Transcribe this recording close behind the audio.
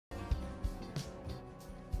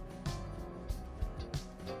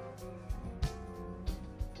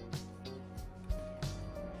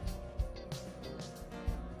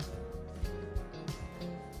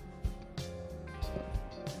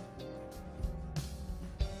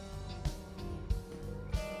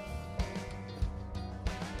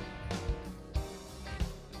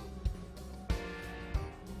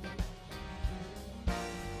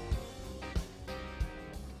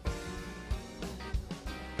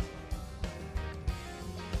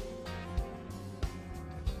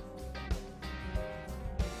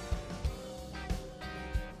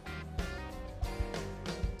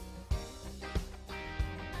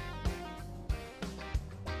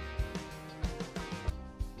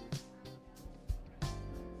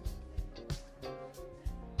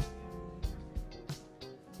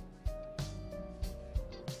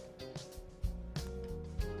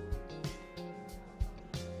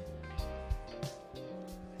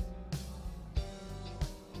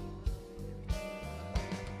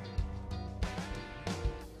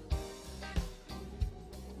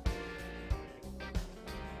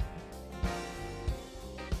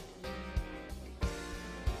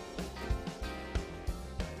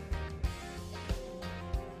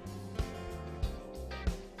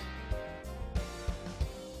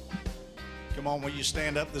Come on, will you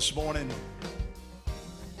stand up this morning?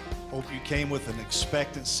 Hope you came with an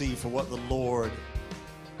expectancy for what the Lord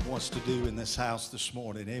wants to do in this house this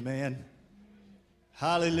morning. Amen.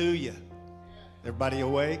 Hallelujah. Everybody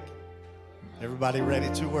awake? Everybody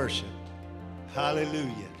ready to worship?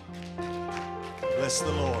 Hallelujah. Bless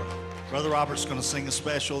the Lord. Brother Robert's going to sing a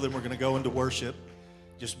special, then we're going to go into worship.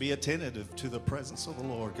 Just be attentive to the presence of the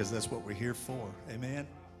Lord, because that's what we're here for. Amen.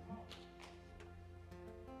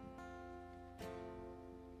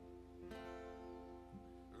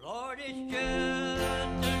 Lord, it's just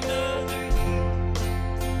another year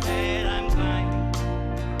that I'm climbing.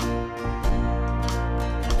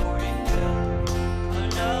 Lord, it's just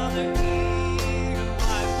another year to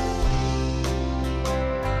wipe away.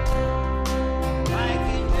 I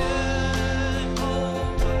can just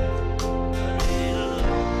hold on a little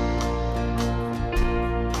longer.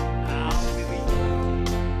 I'll be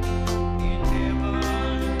rejoicing in heaven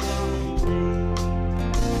someday.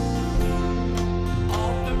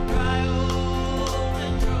 All the trials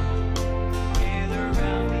and troubles gather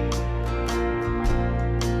around me,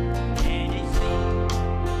 and it seems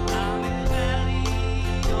I'm in the valley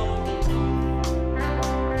all alone.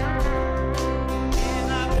 And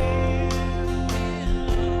I feel His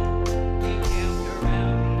love encamped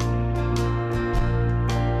around me,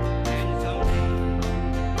 and someday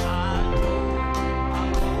I know I'm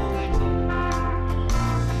going home.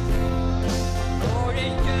 Lord,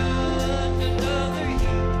 it's just another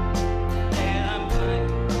year that I'm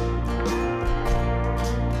climbing.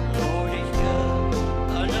 Lord, it's just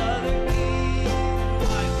another year to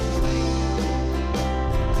wipe away.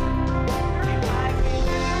 If I can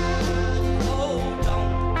just hold on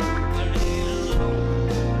a little longer,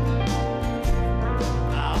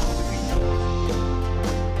 I'll be rejoicing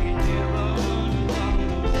in heaven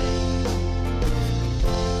someday.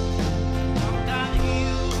 Sometimes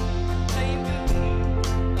He'll seem to be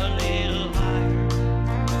a little higher,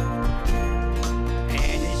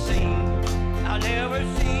 and it seems I'll never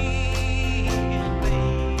see His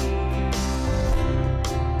face.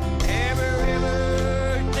 Every river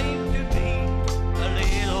seems to be a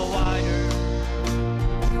little wider,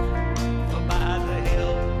 but by the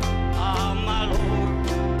help of my Lord,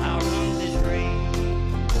 I'll run this race.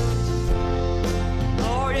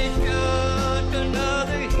 Lord, it's just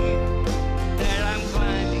another hill that I'm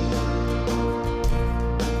climbing.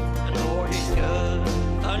 Lord, it's just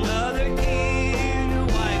another tear to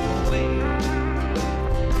wipe away.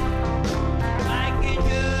 I can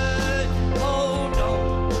just hold on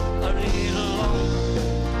a little longer.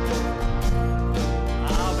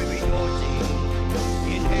 I'll be rejoicing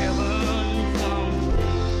in heaven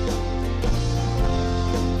someday.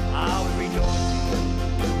 I'll be rejoicing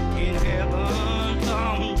in heaven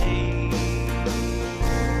someday.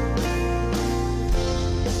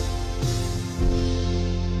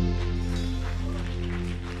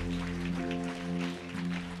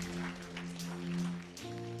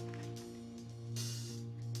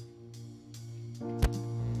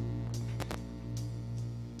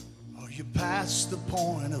 Are you past the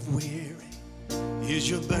point of weary? Is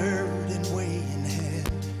your burden weighing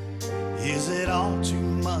heavy? Is it all too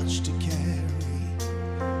much to carry?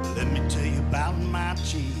 Let me tell you about my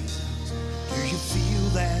Jesus. Do you feel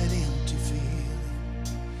that empty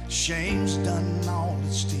feeling? Shame's done all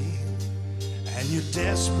it's stealing, and you're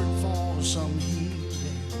desperate for some healing.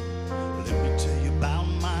 Let me tell you about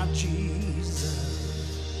my Jesus.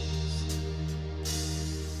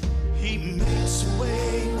 He makes a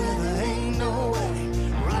way where there ain't no way,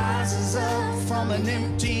 rises up from an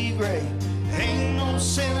empty grave. Ain't no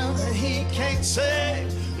sinner that He can't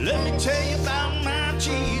save. Let me tell you about my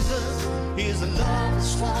Jesus. His love is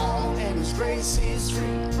strong and His grace is free.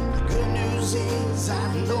 The good news is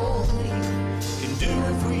I know that He can do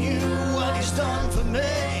for you what He's done for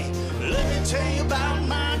me. Let me tell you about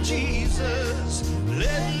my Jesus.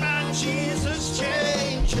 Let my Jesus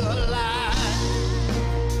change your life.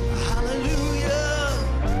 Hallelujah.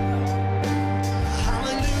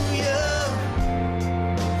 Hallelujah.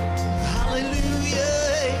 Hallelujah.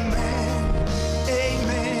 Amen.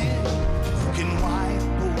 Amen. Who can wipe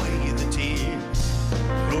away the tears,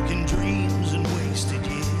 broken dreams and wasted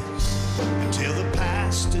years, until the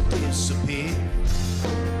past disappears?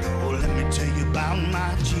 Oh, let me tell you about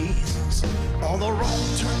my Jesus. All the wrong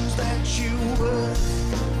turns that you would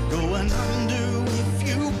going under if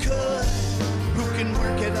you could. Who can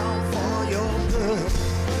work it out for your good?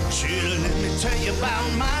 Chill, let me tell you about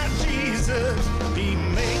my Jesus. He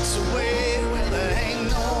makes a way where there ain't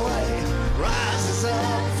no way, rises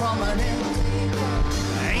up from an empty grave.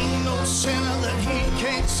 Ain't no sinner that He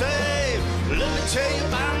can't save. Let me tell you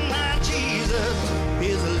about my Jesus.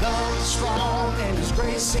 His love is strong and His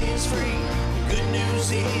grace is free. The good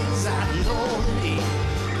news is I know that He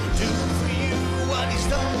will do for you what He's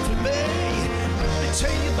done for me. Let me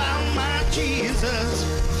tell you about my Jesus.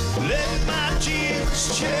 Let my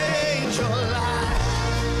Jesus change your life.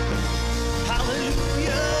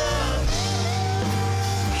 Hallelujah.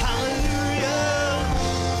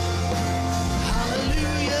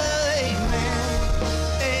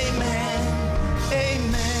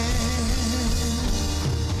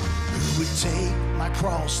 Take my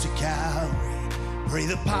cross to Calvary, pay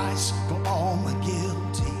the price for all my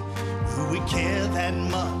guilty. Who would care that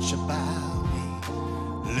much about me?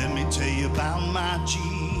 Let me tell you about my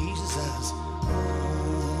Jesus.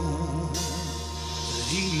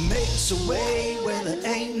 He makes a way where there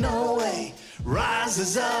ain't no way,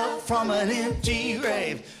 rises up from an empty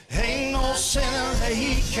grave. Ain't no sinner that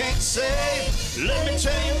He can't save. Let me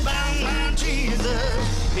tell you about my Jesus.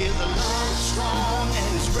 His love is strong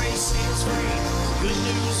and His grace is free. Good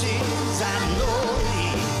news is I know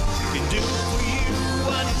He can do for you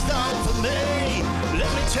what He's done for me.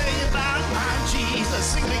 Let me tell you about my Jesus.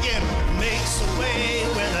 Sing it again. Makes a way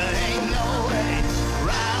where there ain't no way,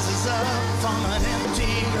 rises up from an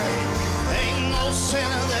empty grave. Ain't no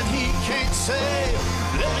sinner that He can't save.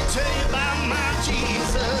 Let me tell you about my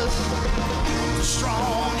Jesus. He's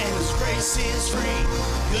strong and His grace is free.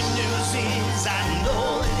 Good news is I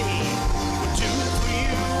know that He will do for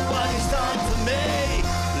you what He's done for me.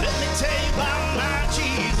 Let me tell you about my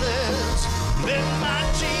Jesus. Let my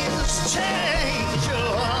Jesus change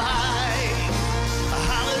your life.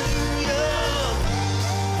 Hallelujah.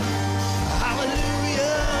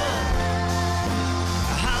 Hallelujah.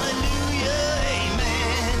 Hallelujah.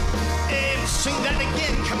 Amen. Amen. Sing that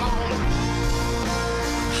again. Come on.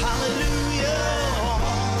 Hallelujah.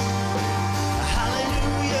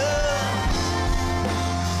 Hallelujah.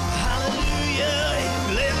 Hallelujah.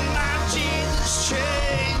 Let my Jesus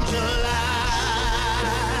change your life.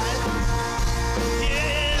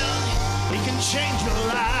 Yeah, He can change your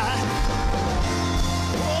life.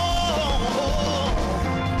 Oh.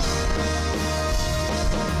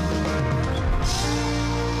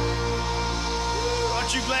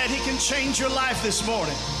 Aren't you glad He can change your life this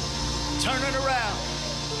morning? Turn it around.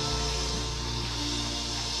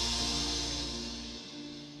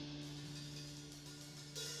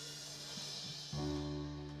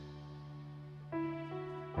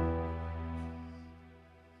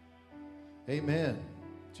 Amen.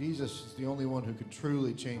 Jesus is the only one who can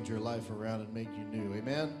truly change your life around and make you new.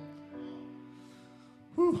 Amen.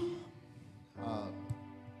 Whew.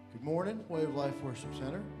 Good morning, Way of Life Worship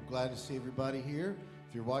Center. I'm glad to see everybody here.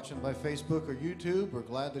 If you're watching by Facebook or YouTube, we're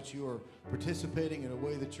glad that you are participating in a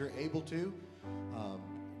way that you're able to.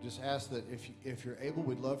 Just ask that if you're able,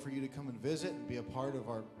 we'd love for you to come and visit and be a part of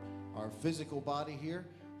our physical body here.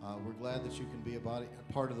 We're glad that you can be a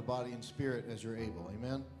part of the body and spirit as you're able.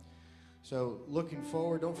 Amen. So looking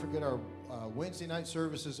forward, don't forget our Wednesday night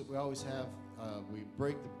services that we always have. We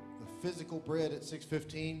break the physical bread at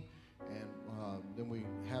 6:15, and then we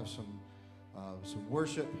have some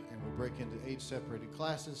worship, and we break into 8 separated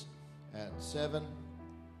classes at 7.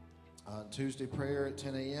 Tuesday prayer at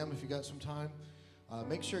 10 a.m. if you got some time.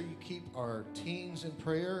 Make sure you keep our teens in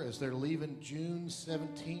prayer as they're leaving June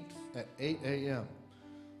 17th at 8 a.m.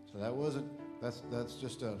 So that's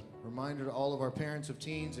just a reminder to all of our parents of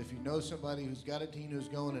teens. If you know somebody who's got a teen who's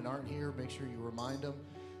going and aren't here, make sure you remind them.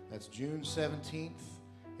 That's June 17th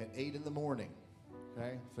at 8 in the morning.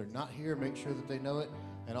 Okay? If they're not here, make sure that they know it.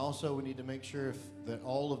 And also, we need to make sure that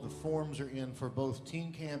all of the forms are in for both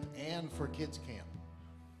teen camp and for kids camp.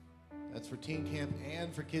 That's for teen camp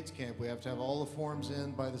and for kids camp. We have to have all the forms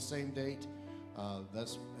in by the same date.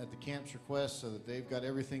 That's at the camp's request so that they've got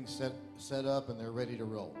everything set up and they're ready to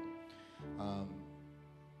roll.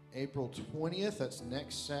 April 20th, that's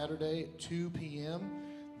next Saturday at 2 p.m.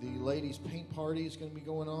 The ladies' paint party is going to be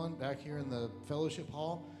going on back here in the fellowship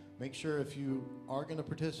hall. Make sure if you are going to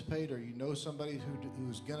participate or you know somebody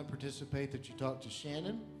who's going to participate that you talk to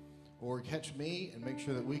Shannon or catch me and make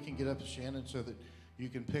sure that we can get up to Shannon so that you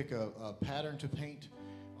can pick a pattern to paint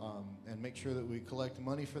and make sure that we collect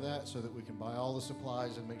money for that so that we can buy all the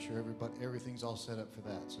supplies and make sure everything's all set up for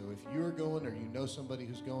that. So if you're going or you know somebody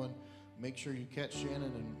who's going, make sure you catch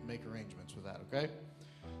Shannon and make arrangements with that, okay?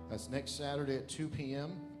 That's next Saturday at 2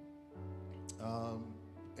 p.m.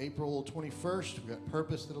 April 21st, we've got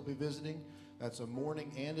Purpose that'll be visiting. That's a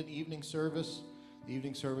morning and an evening service. The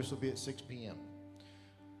evening service will be at 6 p.m.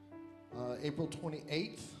 April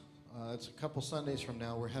 28th, that's a couple Sundays from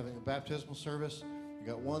now, we're having a baptismal service. We've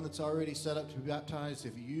got one that's already set up to be baptized.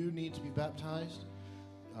 If you need to be baptized,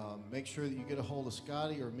 make sure that you get a hold of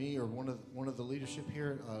Scotty or me or one of the leadership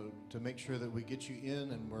here to make sure that we get you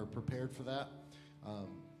in and we're prepared for that.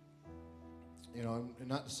 You know, and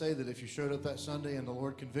not to say that if you showed up that Sunday and the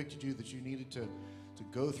Lord convicted you that you needed to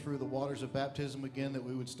go through the waters of baptism again, that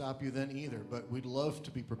we would stop you then either. But we'd love to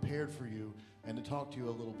be prepared for you and to talk to you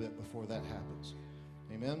a little bit before that happens.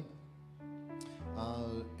 Amen.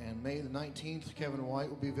 And May the 19th, Kevin White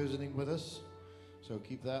will be visiting with us. So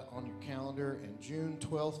keep that on your calendar. And June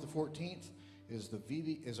 12th to 14th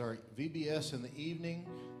is our VBS in the evening,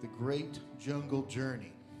 The Great Jungle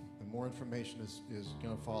Journey. And more information is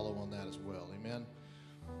going to follow on that as well. Amen.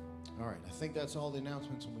 All right, I think that's all the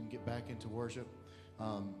announcements, and we can get back into worship.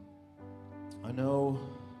 I know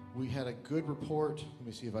we had a good report. Let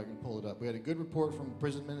me see if I can pull it up. We had a good report from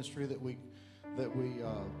prison ministry that we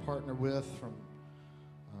partner with from.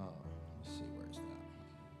 Let's see, where is that?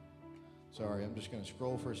 Sorry, I'm just going to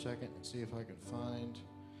scroll for a second and see if I can find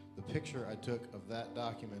the picture I took of that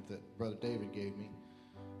document that Brother David gave me.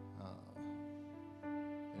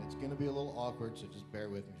 And it's going to be a little awkward, so just bear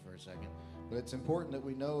with me for a second. But it's important that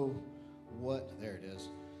we know there it is,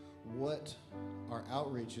 what our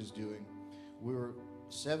outreach is doing. We were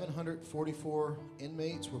 744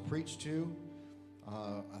 inmates were preached to,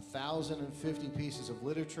 1,050 pieces of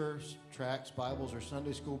literature, tracts, Bibles, or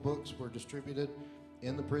Sunday school books were distributed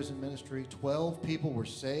in the prison ministry. 12 people were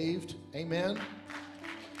saved. Amen.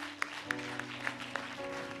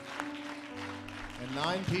 And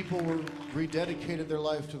 9 people were rededicated their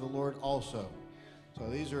life to the Lord also. So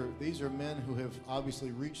these are men who have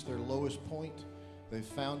obviously reached their lowest point. They've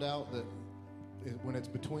found out that when it's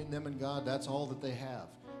between them and God, that's all that they have.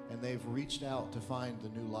 And they've reached out to find the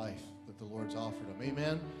new life that the Lord's offered them.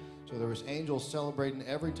 Amen. So there was angels celebrating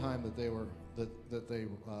every time that they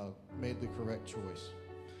made the correct choice.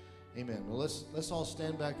 Amen. Well, let's all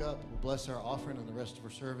stand back up. We'll bless our offering and the rest of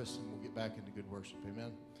our service, and we'll get back into good worship.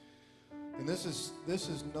 Amen. And this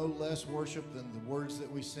is no less worship than the words that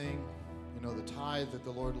we sing. You know, the tithe that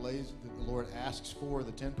the Lord asks for,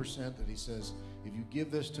 the 10% that He says, if you give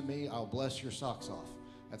this to me, I'll bless your socks off.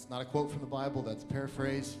 That's not a quote from the Bible. That's a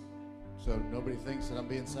paraphrase. So nobody thinks that I'm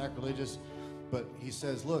being sacrilegious. But He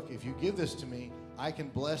says, look, if you give this to me, I can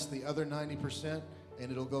bless the other 90%,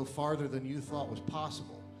 and it'll go farther than you thought was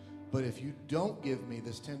possible. But if you don't give me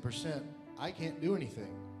this 10%, I can't do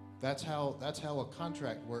anything. That's how a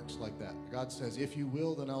contract works like that. God says, if you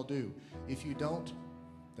will, then I'll do. If you don't,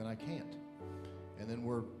 then I can't. And then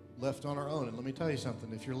we're left on our own. And let me tell you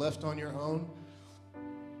something. If you're left on your own,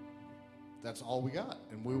 that's all we got.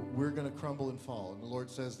 And we're going to crumble and fall. And the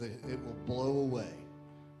Lord says that it will blow away.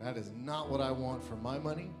 That is not what I want for my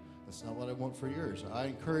money. That's not what I want for yours. I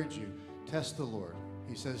encourage you, test the Lord.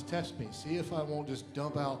 He says, test me. See if I won't just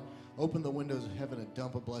open the windows of heaven and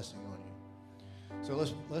dump a blessing on you. So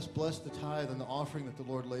let's bless the tithe and the offering that the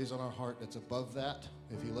Lord lays on our heart that's above that.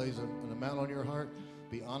 If He lays an amount on your heart,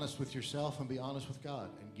 be honest with yourself and be honest with God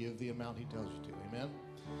and give the amount He tells you to. Amen.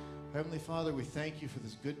 Heavenly Father, we thank You for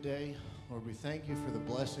this good day. Lord, we thank You for the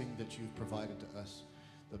blessing that You've provided to us,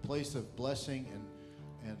 the place of blessing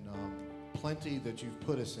and plenty that You've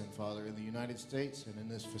put us in, Father, in the United States and in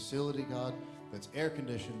this facility, God, that's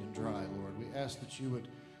air-conditioned and dry, Lord. We ask that You would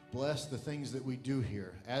bless the things that we do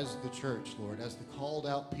here as the church, Lord, as the called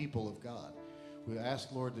out people of God. We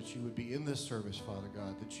ask, Lord, that You would be in this service, Father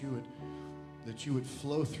God, that you would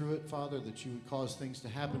flow through it, Father, that You would cause things to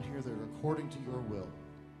happen here that are according to Your will.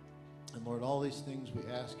 And Lord, all these things we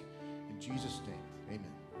ask in Jesus' name.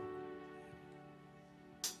 Amen.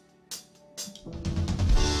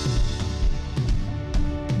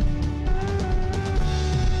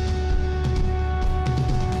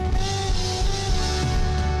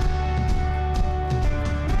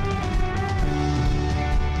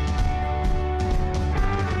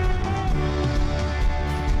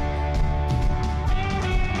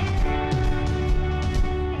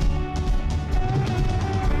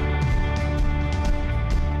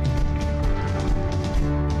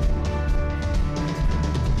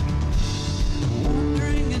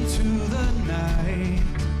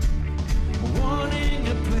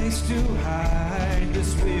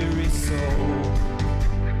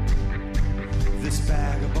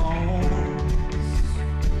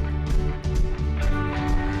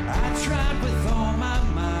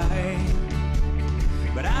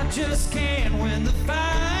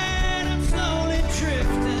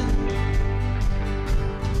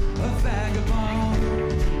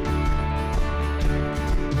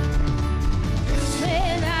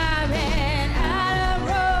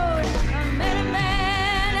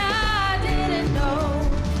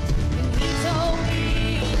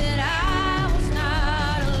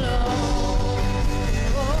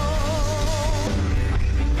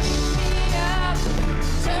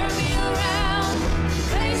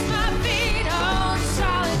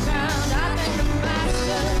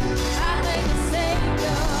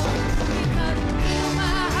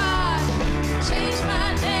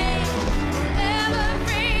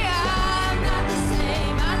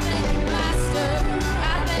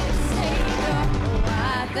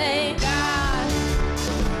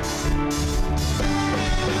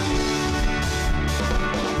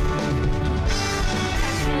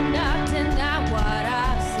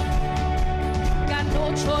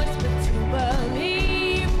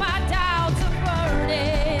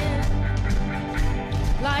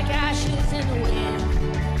 ashes in the wind.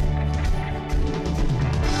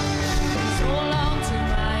 So long to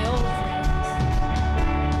my old friends.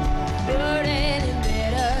 Burden and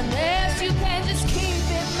bitterness, you can just keep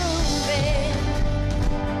it moving.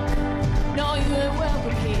 No, you ain't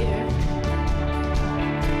welcome here.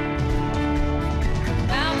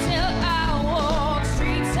 Now till I walk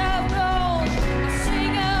streets of gold, I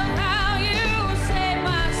sing of how you saved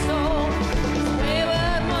my soul. This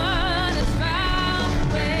wayward one has found the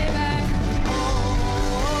way back home.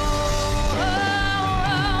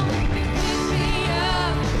 You pick me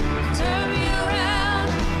up, turn me around,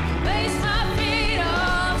 place my feet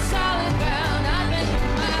on solid ground. I thank you,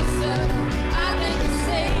 Master, I thank you,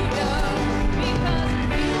 Savior, because you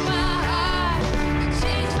healed my heart,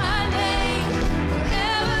 changed my name,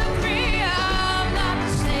 forever free. I'm not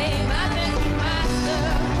the same. I thank you, Master,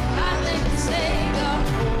 I thank you, Savior.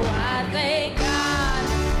 Oh, I thank God.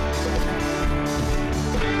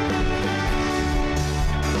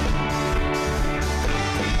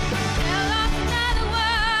 Now lost another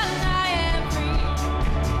world, I am free.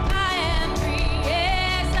 I am free,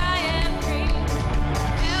 yes, I am free.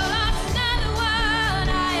 Now lost another world,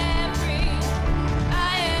 I am free.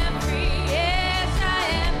 I am free, yes, I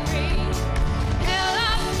am free. Now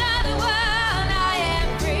lost another world, I am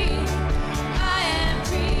free. I am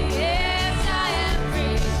free, yes, I am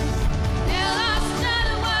free. Now lost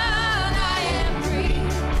another world, I am free.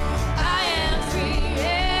 I am free,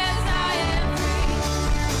 yes, I am free.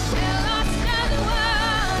 Now lost another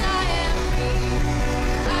world, I am free.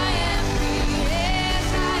 I am free, yes,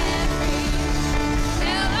 I am free.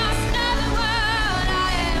 Now lost another world,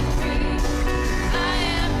 I am free. I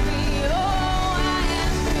am free, oh, I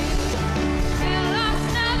am free. Now lost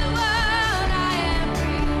another world, I am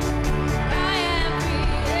free. I am free,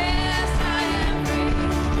 yes, I am free.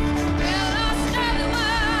 Now lost another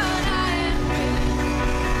world, I am free.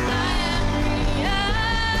 I am free,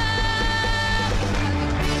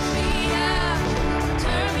 pick me up,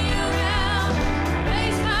 turn me around,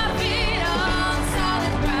 place my feet on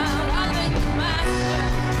solid ground. I thank you, Master,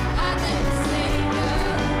 I thank you, Savior,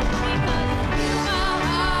 because you healed my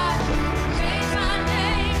heart, changed my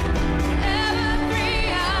name, forever free.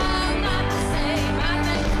 I'm not the same. I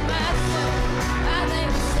thank you, Master, I thank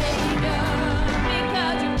you, Savior,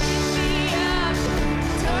 because you pick me up,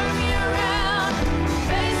 turn me around,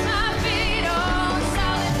 place my feet on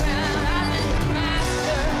solid ground. I thank you,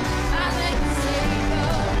 Master, I thank you,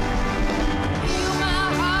 Savior. Heal my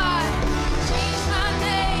heart, change my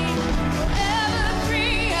name, forever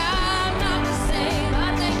free. I'm not the same. I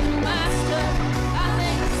thank you, Master, I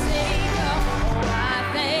thank you, Savior. Oh, I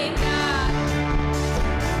thank God.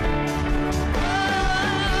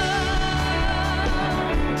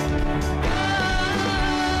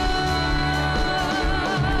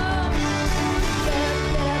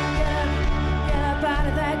 Get up out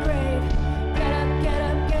of that grave. Get up, get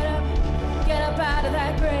up, get up, get up out of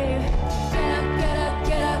that grave. Get up, get up,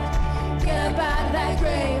 get up, get up out of that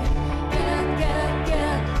grave. Get up, get up, get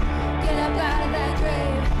up, get up out of that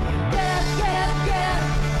grave. Get up, get up, get up,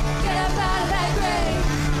 get up out of that grave.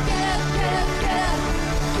 Get up, get up, get up,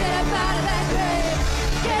 get up out of that grave.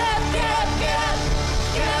 Get up, get up, get up,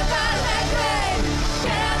 get up out of that grave.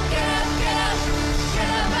 Get up, get up, get up, get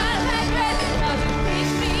up out of that grave. Because you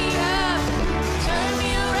picked me up, turn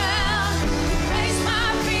me around, place my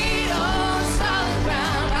feet on solid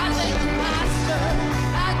ground. I thank you, Master,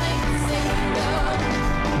 I thank you, Savior.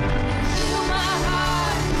 Heal my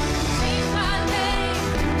heart, change my name,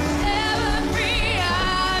 forever free.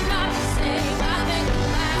 I'm not the same. I thank you,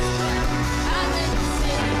 Master, I thank you,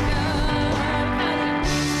 Savior. Because you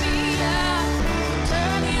picked me up,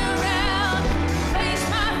 turn me around, place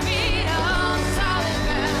my feet on solid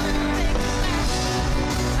ground. Thank you, Master,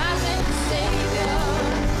 I thank you, Savior.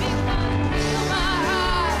 Because you heal my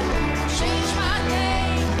heart, change my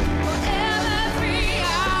name, forever free.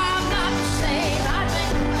 I'm not the same. I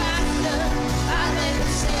thank you, Master, I thank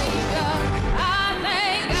you, Savior. I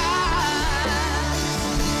thank God.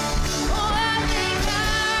 Oh, I thank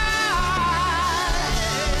God.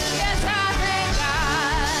 Yes, I thank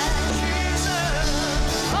God. Jesus.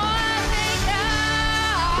 Oh, I thank God.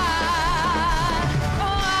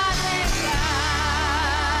 Oh, I thank God.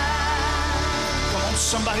 Come on,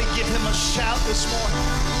 somebody give him a shout this morning.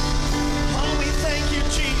 Oh, we thank you,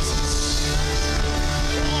 Jesus.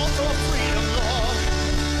 Oh, for freedom, Lord.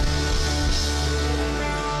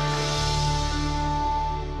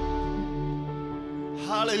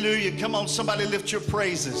 Hallelujah. Come on, somebody lift your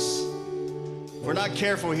praises. If we're not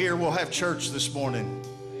careful here, we'll have church this morning.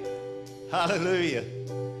 Hallelujah.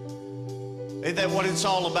 Ain't that what it's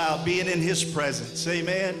all about? Being in his presence.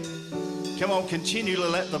 Amen. Come on, continually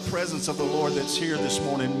let the presence of the Lord that's here this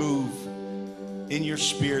morning move in your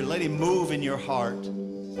spirit. Let him move in your heart.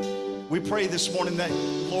 We pray this morning that,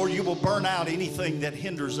 Lord, you will burn out anything that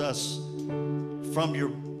hinders us from your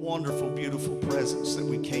wonderful, beautiful presence that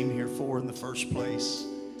we came here for in the first place.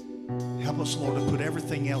 Help us, Lord, to put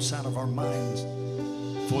everything else out of our minds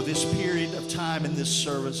for this period of time in this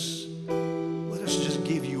service. Let us just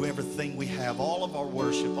give you everything we have, all of our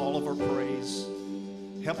worship, all of our praise.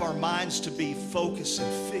 Help our minds to be focused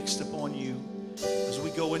and fixed upon you as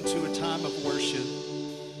we go into a time of worship.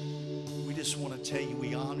 We just want to tell you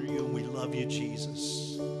we honor you and we love you,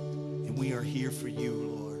 Jesus. And we are here for you,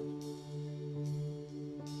 Lord.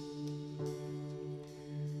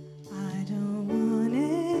 I don't want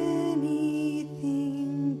anything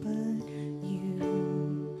but you.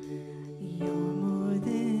 You're more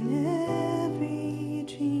than every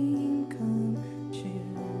dream come true.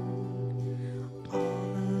 All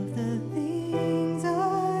of the things I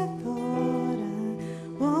thought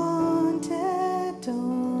I wanted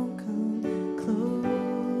don't come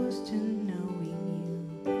close to knowing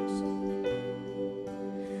you.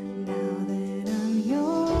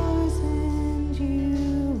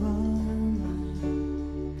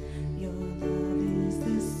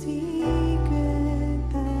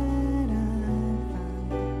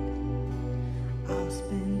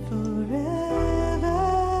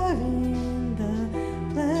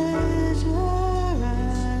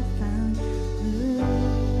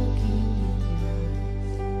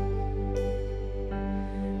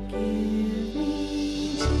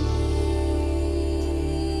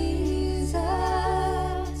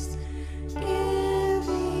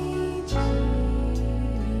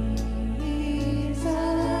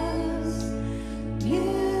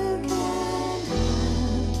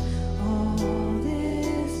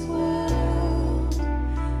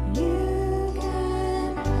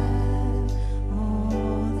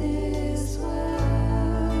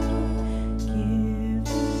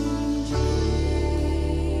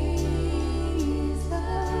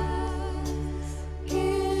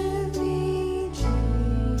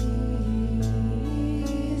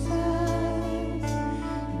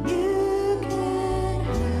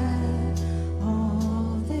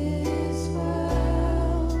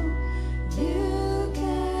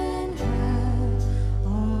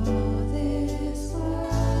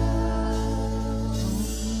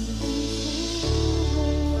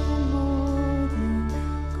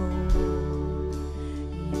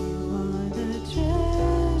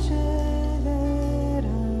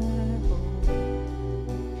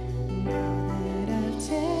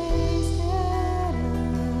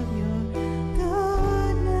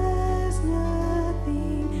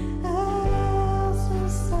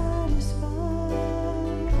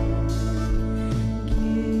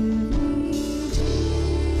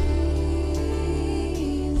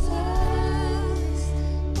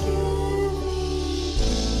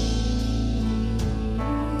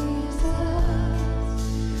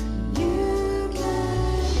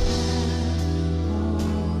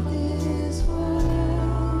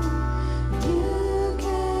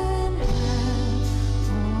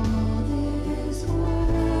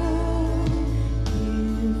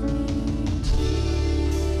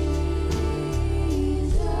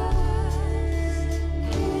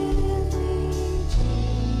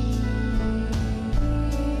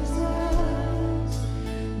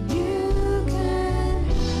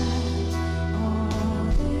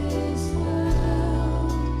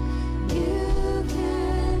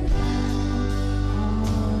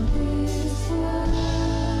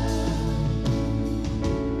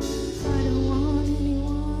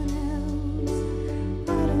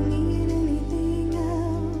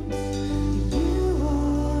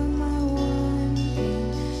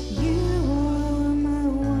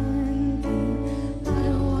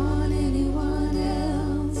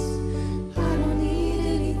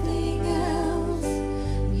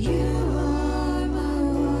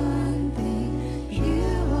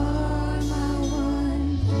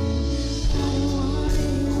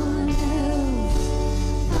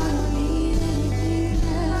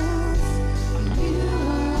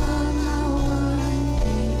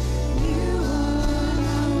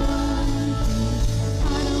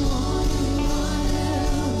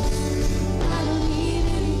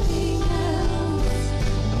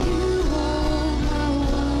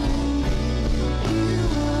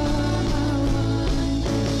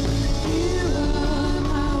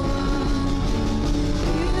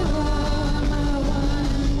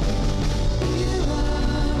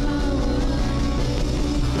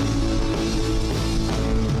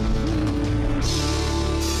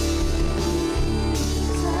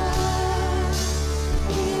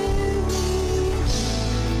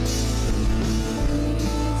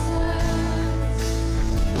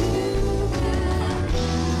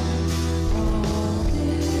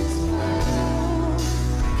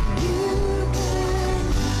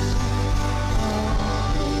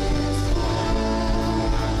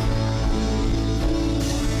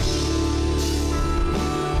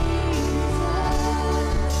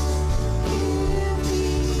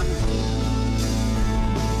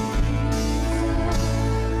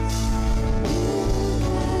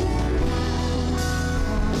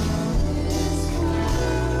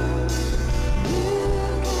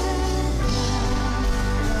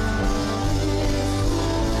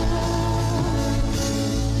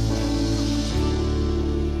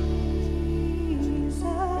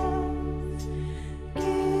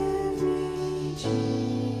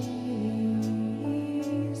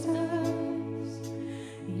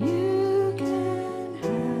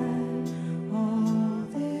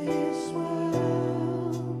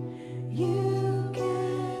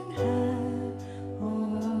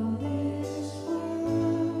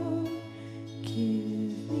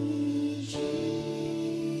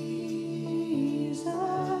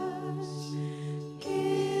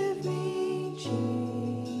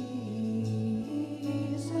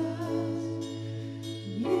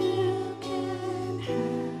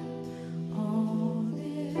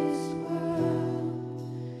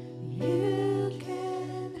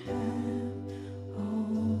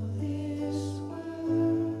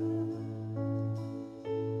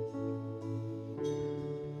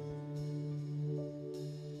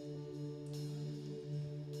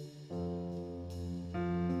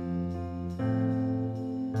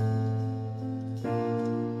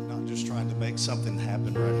 trying to make something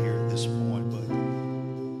happen right here at this point, but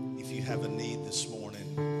if you have a need this morning,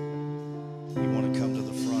 you want to come to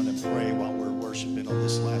the front and pray while we're worshiping on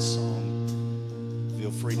this last song,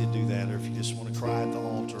 feel free to do that. Or if you just want to cry at the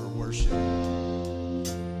altar or worship,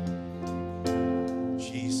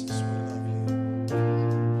 Jesus, we love you.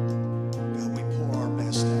 God, we pour our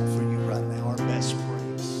best out for you right now, our best praise.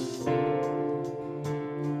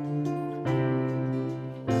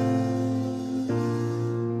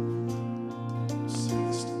 Sing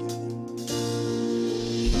this together.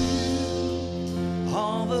 You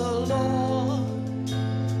are the Lord,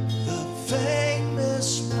 the famous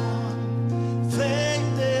one,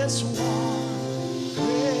 famous one.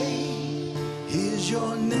 Great is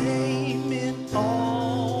your name in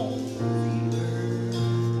all the earth.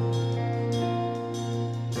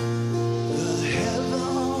 The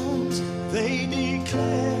heavens, they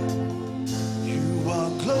declare you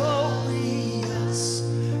are glorious,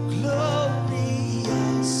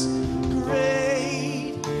 glorious.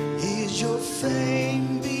 Great is your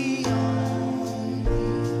fame beyond me.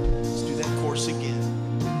 Let's do that chorus again.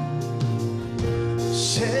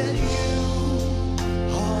 Said you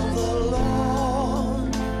are the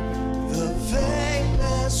Lord, the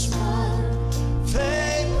famous one,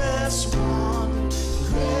 famous one.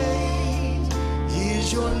 Great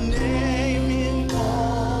is your name in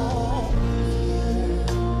all the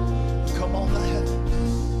earth. Come on, the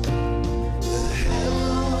heavens. The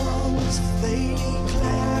heavens, they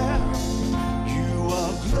declare you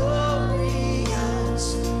are glorious,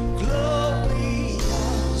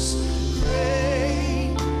 glorious.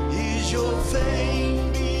 Great is your fame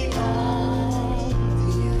beyond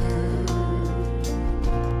the earth.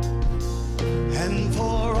 And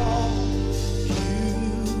for all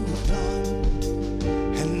you've done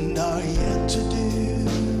and are yet to do,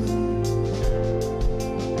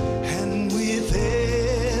 and with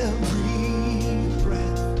every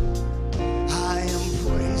breath I am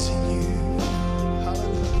praising you.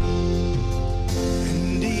 Hallelujah.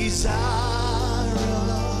 And desire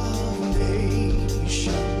of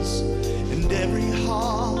nations and every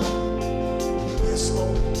heart, yes,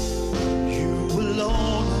 Lord, you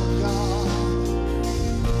alone are God.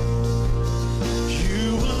 You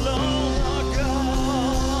alone are God.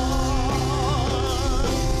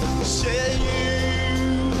 Say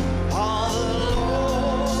you are the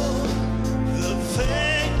Lord, the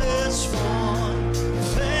famous one,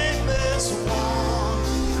 famous one.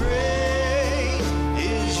 Great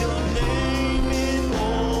is your name in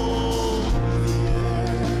all the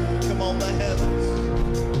earth. Come on, the heavens.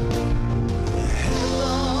 The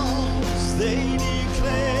heavens, they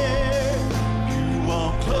declare you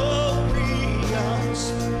are glorious,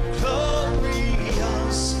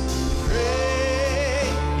 glorious.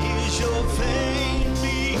 Great is your fame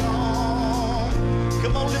beyond.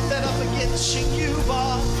 Come on, lift that up again. Sing you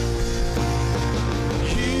are.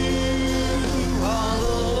 You are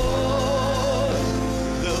the Lord,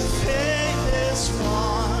 the famous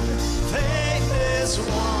one, famous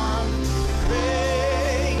one.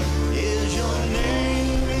 Great is your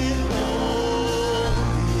name in all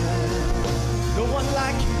the earth. No one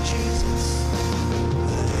like you, Jesus.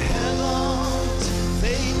 The heavens,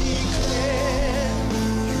 they declare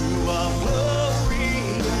you are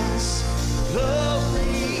glorious,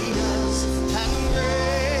 glorious.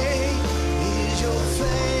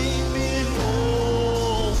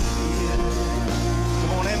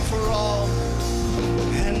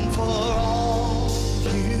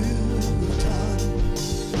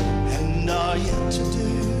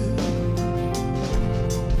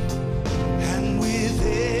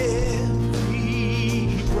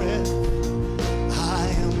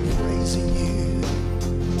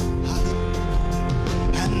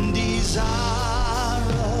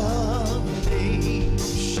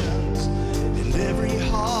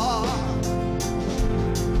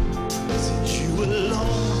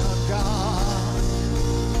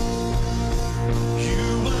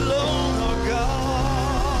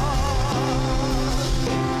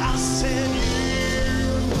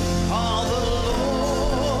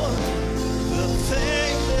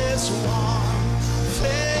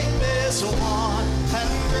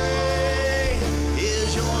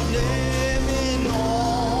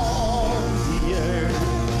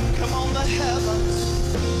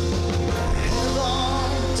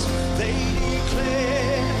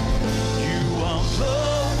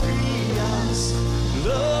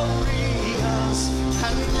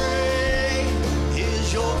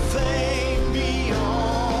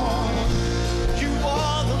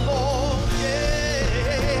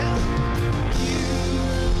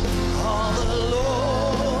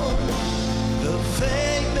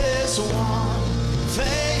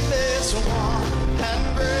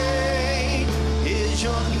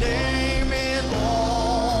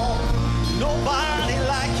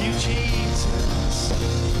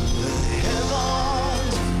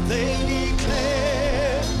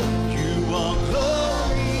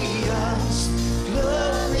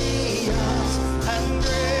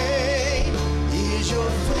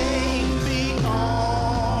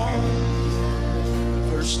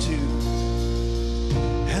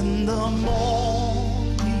 and the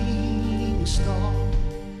morning star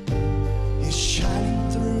is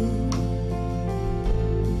shining through,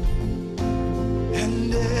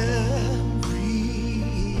 and every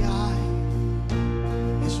eye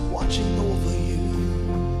is watching over you,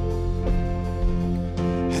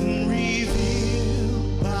 and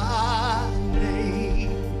revealed by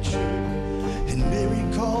nature and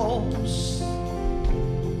miracles,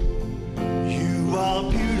 you are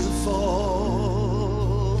beautiful.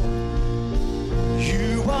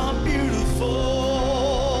 You are beautiful.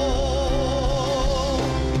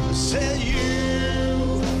 Say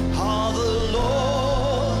you are the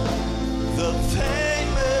Lord, the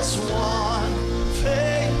famous one,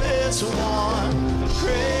 famous one.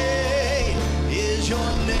 Great is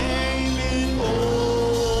your name in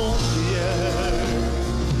all the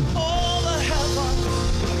earth. All the heavens,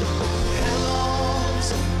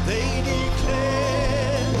 they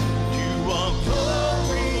declare you are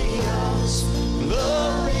glorious,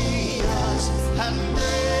 glorious, and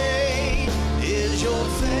great is your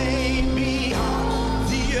fame beyond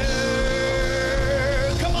the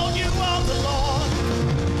earth. Come on, you are the Lord.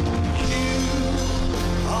 You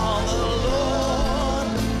are the Lord.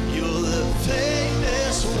 You're the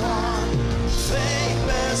famous one,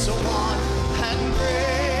 and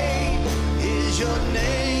great is your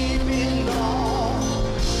name in all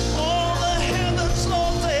the heavens,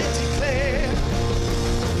 Lord, they declare.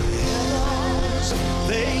 Heavens,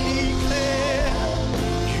 they declare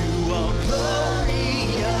you are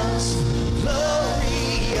glorious,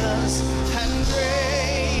 glorious, and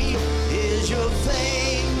great is your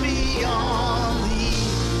fame beyond the.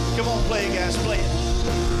 Come on, play it, guys, play it.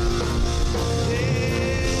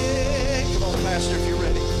 Yeah. Come on, Pastor, if you're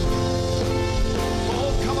ready.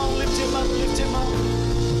 Oh, come on, lift him up, lift him up.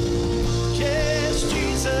 Yes,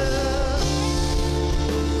 Jesus.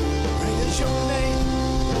 Great is your name.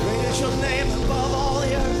 Great is your name above all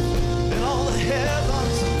the earth and all the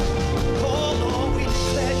heavens. Oh, Lord, we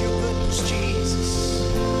declare your goodness, Jesus.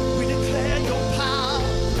 We declare your power.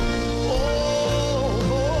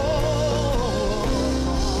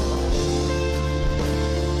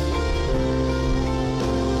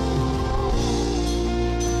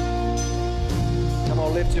 Come on,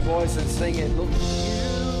 lift your voice and sing it. Look,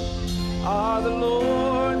 you are the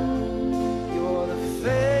Lord. You're the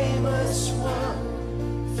famous one,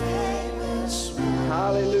 famous one.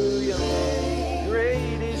 Hallelujah.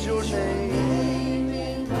 Great is your name.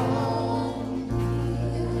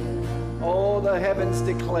 Oh, the heavens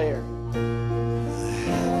declare. The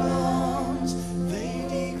heavens, they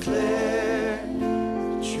declare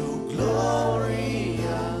that you're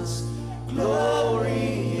glorious,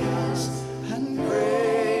 glorious, and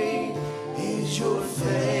great is your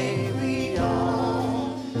fame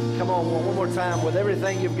beyond. Come on, one more time. With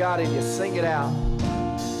everything you've got in you, sing it out.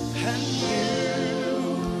 And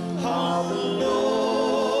you are the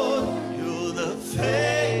Lord. You're the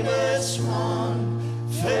famous one,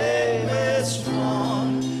 famous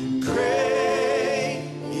one. Great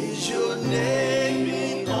is your name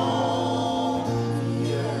in all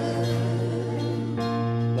the earth.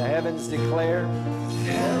 The heavens declare.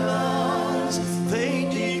 Heavens, they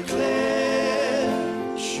declare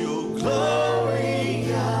you're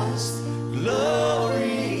glorious,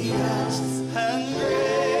 glorious, and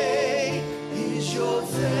great is your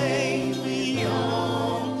fame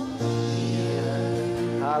beyond the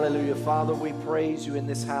earth. Hallelujah. Father, we praise you in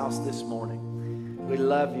this house this morning. We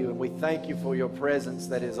love you and we thank you for your presence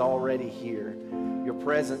that is already here. Your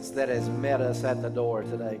presence that has met us at the door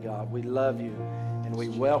today, God. We love you and we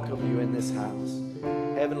welcome you in this house.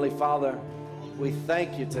 Heavenly Father, we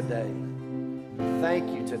thank you today. Thank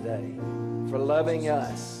you today for loving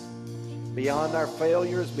us beyond our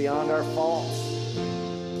failures, beyond our faults,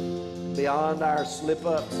 beyond our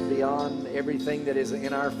slip-ups, beyond everything that is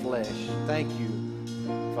in our flesh. Thank you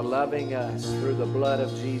for loving us through the blood of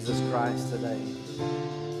Jesus Christ today.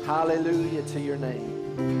 Hallelujah to your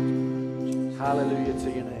name. Hallelujah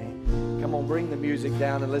to your name. Come on, bring the music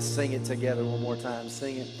down and let's sing it together one more time.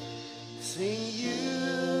 Sing it. Sing,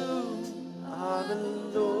 you are the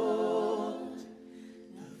Lord,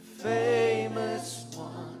 the famous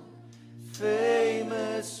one,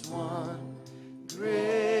 famous one.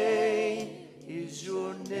 Great is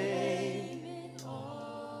your name.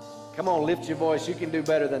 Come on, lift your voice. You can do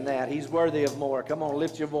better than that. He's worthy of more. Come on,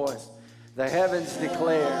 lift your voice. The heavens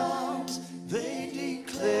declare. They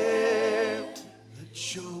declare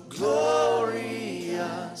that you're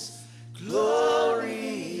glorious,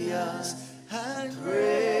 glorious, and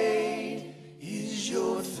great is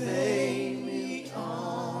your fame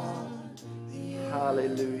beyond the earth.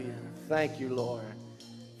 Hallelujah. Thank you, Lord.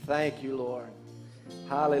 Thank you, Lord.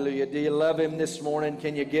 Hallelujah. Do you love him this morning?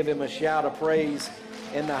 Can you give him a shout of praise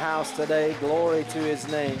in the house today? Glory to his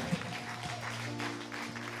name.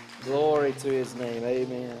 Glory to his name.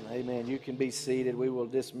 Amen. Amen. You can be seated. We will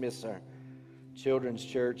dismiss our children's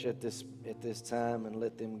church at this time and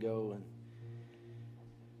let them go and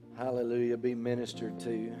hallelujah, be ministered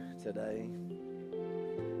to today.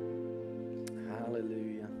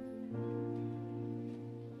 Hallelujah.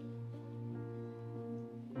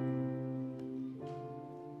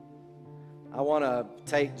 I want to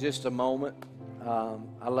take just a moment.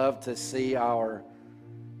 I love to see our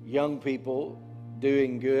young people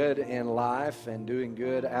doing good in life and doing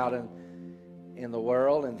good out in the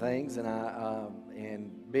world and things,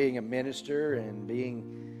 and being a minister and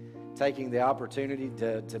taking the opportunity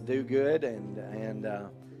to do good, and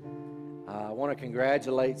I want to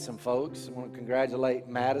congratulate some folks. I want to congratulate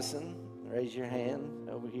Madison. Raise your hand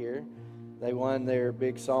over here. They won their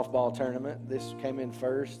big softball tournament. This came in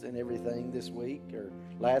first and everything this week or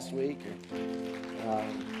last week.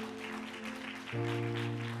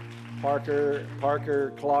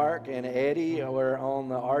 Parker Clark and Eddie were on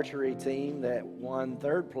the archery team that won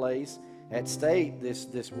third place at state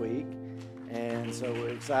this week, and so we're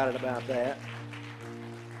excited about that.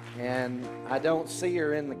 And I don't see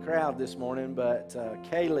her in the crowd this morning, but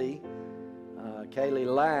Kaylee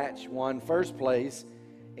Latch won first place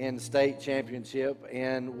in state championship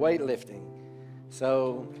in weightlifting.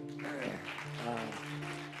 So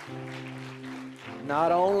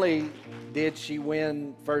not only did she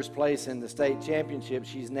win first place in the state championship,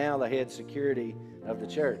 she's now the head security of the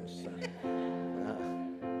church.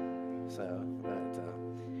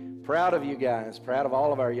 Proud of you guys, proud of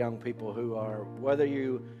all of our young people who are, whether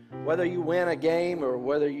you win a game or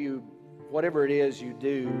whatever it is you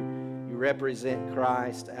do, you represent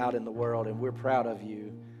Christ out in the world, and we're proud of you,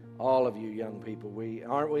 all of you young people.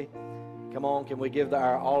 Aren't we? Come on, can we give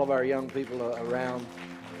all of our young people a round?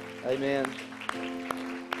 Amen.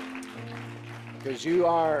 Because you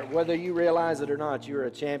are, whether you realize it or not, you're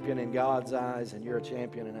a champion in God's eyes and you're a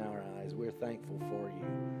champion in our eyes. We're thankful for you.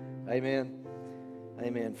 Amen.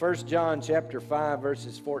 Amen. 1 John chapter 5,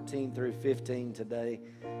 verses 14 through 15 today.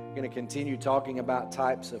 We're going to continue talking about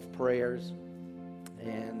types of prayers.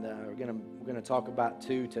 And we're going to talk about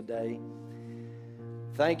two today.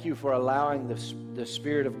 Thank you for allowing the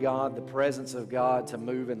Spirit of God, the presence of God to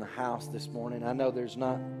move in the house this morning. I know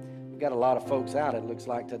we've got a lot of folks out, it looks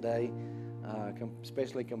like today.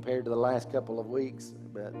 Especially compared to the last couple of weeks,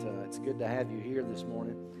 but it's good to have you here this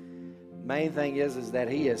morning. Main thing is that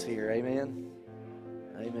He is here. Amen.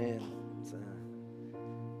 Amen. So,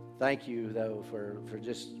 thank you though for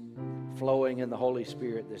just flowing in the Holy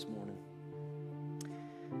Spirit this morning.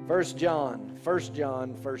 1 John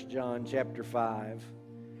chapter 5,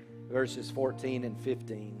 verses 14 and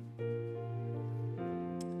 15.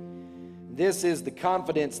 This is the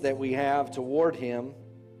confidence that we have toward Him,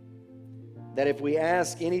 that if we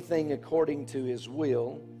ask anything according to His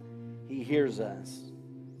will, He hears us.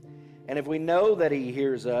 And if we know that He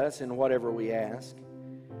hears us in whatever we ask,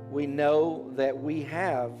 we know that we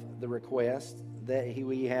have the request that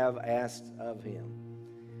we have asked of Him.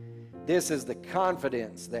 This is the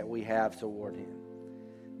confidence that we have toward Him,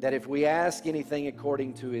 that if we ask anything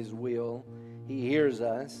according to His will, He hears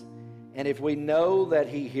us. And if we know that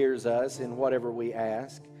He hears us in whatever we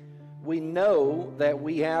ask, we know that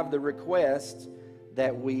we have the request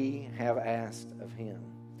that we have asked of Him.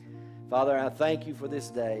 Father, I thank you for this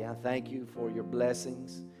day. I thank you for your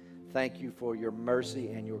blessings. Thank you for your mercy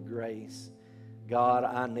and your grace. God,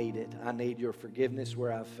 I need it. I need your forgiveness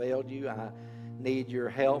where I've failed you. I need your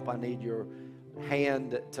help. I need your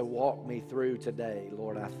hand to walk me through today.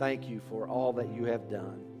 Lord, I thank you for all that you have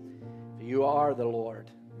done. You are the Lord.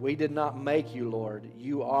 We did not make you, Lord.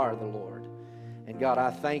 You are the Lord. And God, I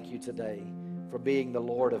thank you today for being the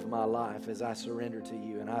Lord of my life as I surrender to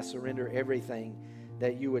you. And I surrender everything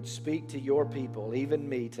that you would speak to your people, even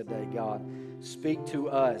me today, God. Speak to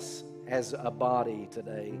us as a body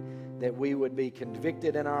today, that we would be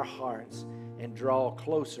convicted in our hearts and draw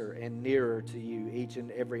closer and nearer to you each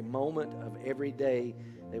and every moment of every day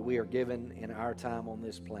that we are given in our time on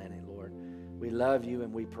this planet, Lord. We love you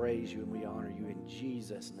and we praise you and we honor you in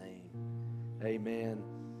Jesus' name. Amen.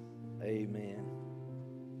 Amen.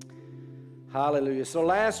 Hallelujah. So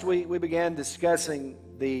last week we began discussing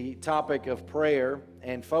the topic of prayer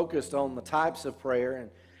and focused on the types of prayer,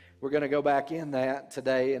 and we're going to go back in that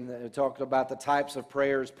today and talk about the types of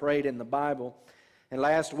prayers prayed in the Bible. And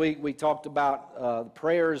last week we talked about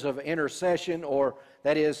prayers of intercession, or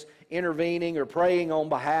that is intervening or praying on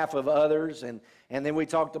behalf of others, and then we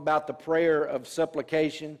talked about the prayer of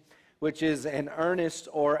supplication, which is an earnest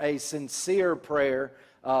or a sincere prayer,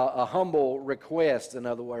 a humble request, in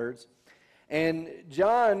other words. And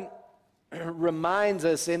John reminds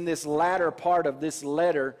us in this latter part of this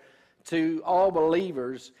letter to all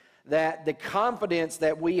believers that the confidence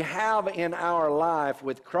that we have in our life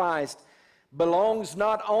with Christ belongs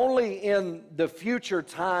not only in the future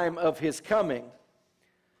time of His coming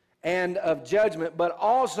and of judgment, but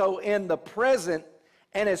also in the present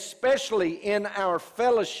and especially in our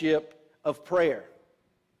fellowship of prayer.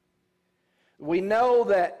 We know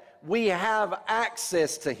that we have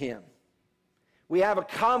access to Him. We have a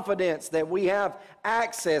confidence that we have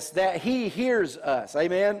access, that He hears us.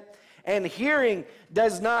 Amen? And hearing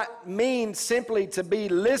does not mean simply to be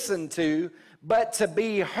listened to, but to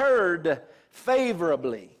be heard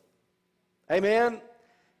favorably. Amen?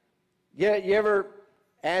 You ever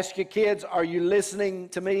ask your kids, are you listening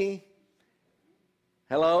to me?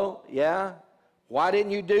 Hello? Yeah? Why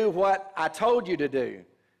didn't you do what I told you to do?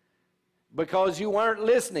 Because you weren't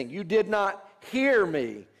listening. You did not hear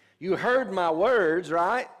me. You heard my words,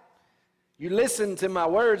 right? You listened to my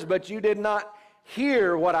words, but you did not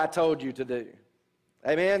hear what I told you to do.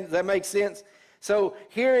 Amen? Does that make sense? So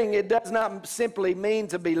hearing, it does not simply mean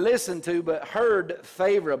to be listened to, but heard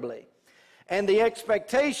favorably. And the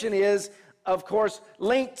expectation is, of course,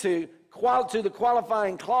 linked to the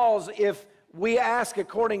qualifying clause, if we ask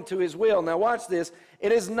according to His will. Now watch this.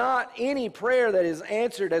 It is not any prayer that is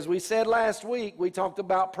answered. As we said last week, we talked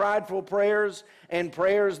about prideful prayers and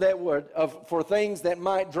prayers that were for things that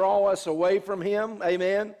might draw us away from Him.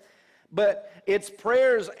 Amen? But it's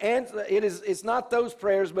prayers, and it's not those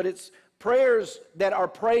prayers, but it's prayers that are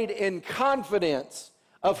prayed in confidence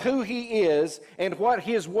of who He is and what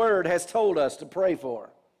His Word has told us to pray for.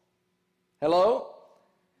 Hello?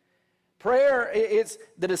 Prayer, it's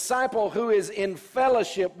the disciple who is in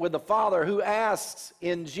fellowship with the Father, who asks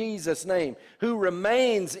in Jesus' name, who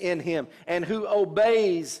remains in Him, and who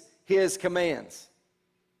obeys His commands.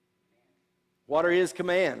 What are His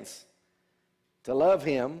commands? To love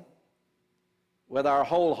Him with our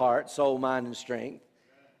whole heart, soul, mind, and strength,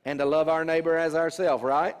 and to love our neighbor as ourselves,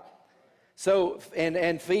 right? So,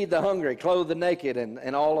 and feed the hungry, clothe the naked,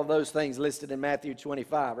 and all of those things listed in Matthew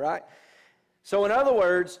 25, right? So in other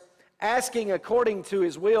words, asking according to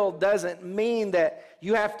His will doesn't mean that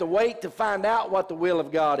you have to wait to find out what the will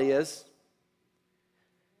of God is.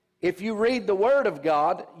 If you read the Word of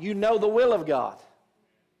God, you know the will of God.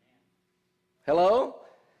 Hello?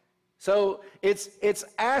 So it's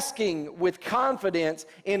asking with confidence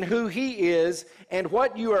in who He is, and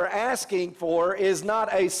what you are asking for is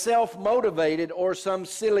not a self-motivated or some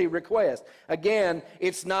silly request. Again,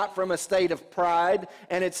 it's not from a state of pride,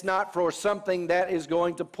 and it's not for something that is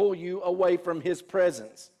going to pull you away from His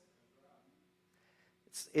presence.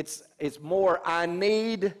 It's more I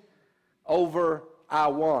need over I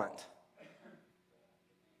want.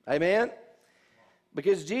 Amen?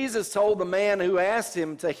 Because Jesus told the man who asked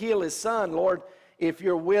Him to heal his son, Lord, if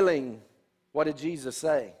you're willing, what did Jesus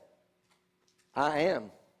say? I am.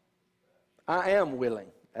 I am willing.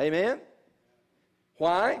 Amen?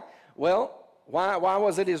 Why? Well, why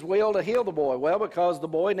was it His will to heal the boy? Well, because the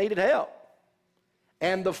boy needed help.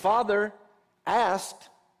 And the father asked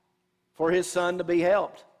for his son to be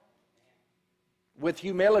helped. With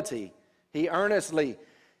humility, he earnestly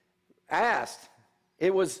asked.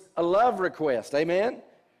 It was a love request, amen?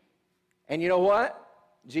 And you know what?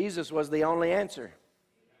 Jesus was the only answer.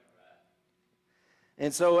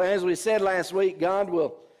 And so as we said last week, God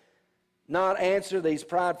will not answer these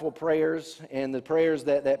prideful prayers and the prayers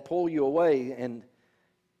that pull you away. And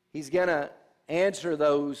He's going to answer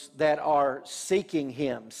those that are seeking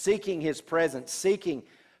Him, seeking His presence, seeking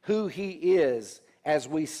who He is as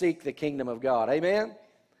we seek the kingdom of God. Amen?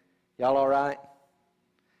 Y'all all right?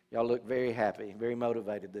 Y'all look very happy, very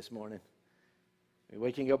motivated this morning.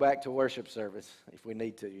 We can go back to worship service if we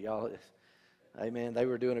need to. Y'all, amen. They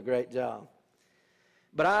were doing a great job.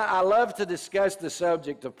 But I love to discuss the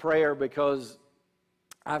subject of prayer because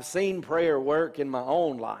I've seen prayer work in my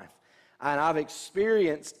own life. And I've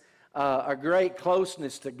experienced a great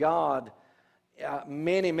closeness to God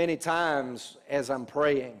many, many times as I'm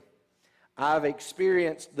praying. I've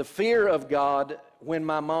experienced the fear of God when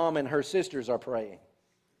my mom and her sisters are praying.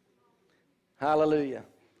 Hallelujah.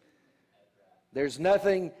 There's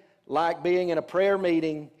nothing like being in a prayer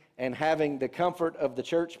meeting and having the comfort of the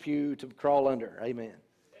church pew to crawl under. Amen.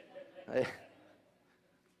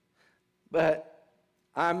 But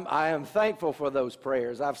I am thankful for those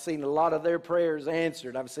prayers. I've seen a lot of their prayers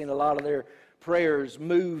answered. I've seen a lot of their prayers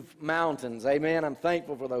move mountains. Amen. I'm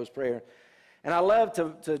thankful for those prayers. And I love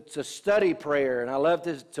to study prayer, and I love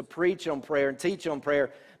to preach on prayer and teach on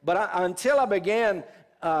prayer But until I began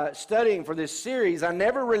studying for this series, I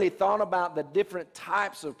never really thought about the different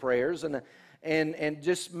types of prayers and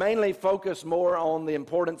just mainly focused more on the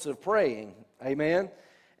importance of praying. Amen?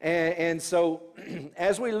 And so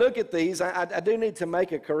as we look at these, I do need to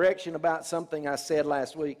make a correction about something I said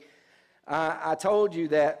last week. I told you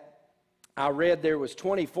that I read there was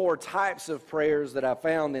 24 types of prayers that I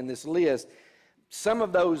found in this list. Some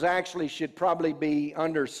of those actually should probably be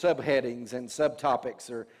under subheadings and subtopics,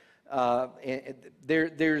 or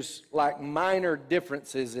there's like minor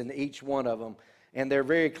differences in each one of them, and they're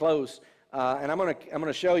very close. And I'm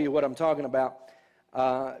gonna show you what I'm talking about.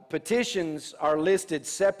 Petitions are listed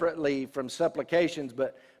separately from supplications,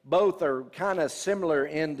 but both are kind of similar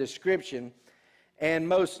in description. And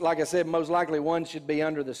like I said, most likely one should be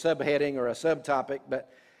under the subheading or a subtopic.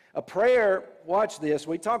 But a prayer, watch this.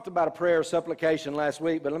 We talked about a prayer of supplication last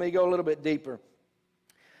week, but let me go a little bit deeper.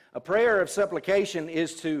 A prayer of supplication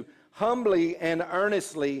is to humbly and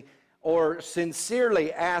earnestly or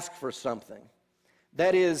sincerely ask for something.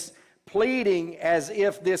 That is, pleading as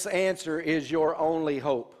if this answer is your only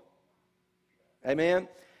hope. Amen?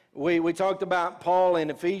 We talked about Paul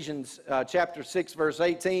in Ephesians chapter 6, verse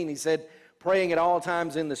 18. He said, praying at all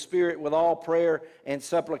times in the Spirit with all prayer and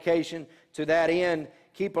supplication. To that end,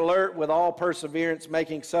 keep alert with all perseverance,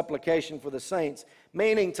 making supplication for the saints.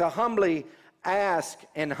 Meaning to humbly ask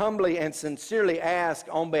and sincerely ask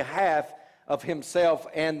on behalf of himself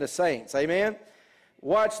and the saints. Amen?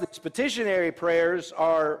 Watch, these petitionary prayers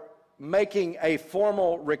are making a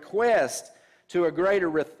formal request to a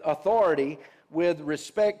greater authority with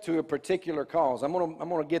respect to a particular cause. I'm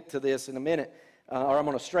gonna get to this in a minute, or I'm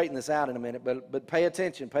gonna straighten this out in a minute. But pay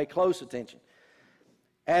attention, pay close attention.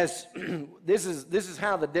 As this is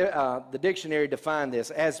how the dictionary defined this.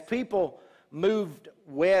 As people moved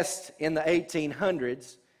west in the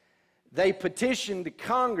 1800s, they petitioned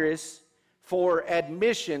Congress for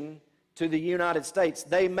admission to the United States.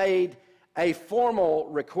 They made a formal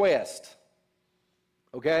request.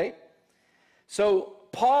 Okay? So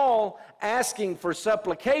Paul asking for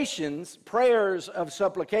supplications, prayers of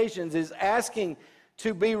supplications, is asking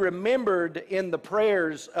to be remembered in the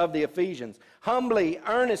prayers of the Ephesians. Humbly,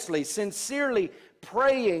 earnestly, sincerely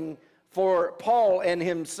praying for Paul and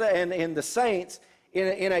the saints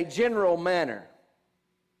in a general manner.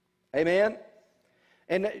 Amen?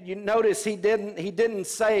 And you notice he didn't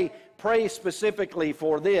say pray specifically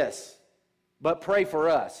for this, but pray for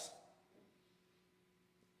us.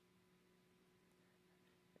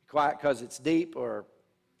 Quiet because it's deep, or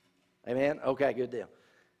amen? Okay, good deal.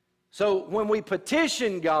 So when we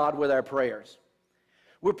petition God with our prayers,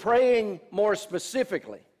 we're praying more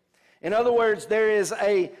specifically. In other words, there is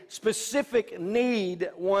a specific need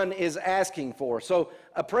one is asking for. So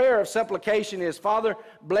a prayer of supplication is, Father,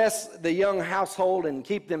 bless the young household and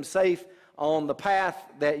keep them safe on the path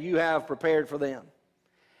that you have prepared for them.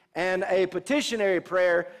 And a petitionary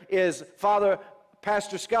prayer is, Father,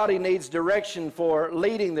 Pastor Scotty needs direction for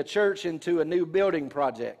leading the church into a new building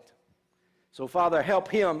project. So, Father, help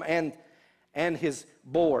him and his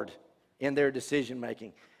board in their decision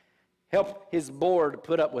making. Help his board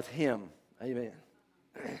put up with him. Amen.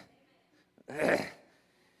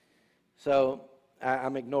 So,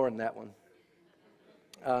 I'm ignoring that one.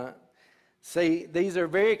 See, these are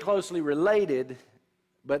very closely related,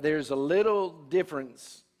 but there's a little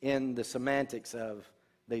difference in the semantics of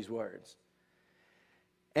these words.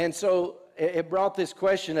 And so it brought this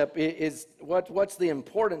question up, what's the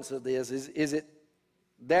importance of this? Is it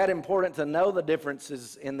that important to know the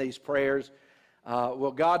differences in these prayers?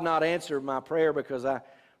 Will God not answer my prayer because I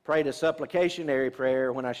prayed a supplicationary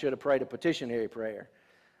prayer when I should have prayed a petitionary prayer?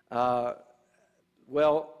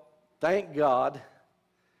 Well, thank God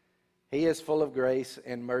He is full of grace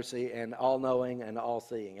and mercy and all-knowing and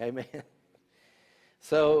all-seeing. Amen.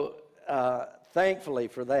 So thankfully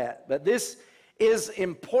for that. But this is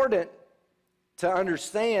important to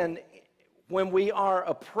understand when we are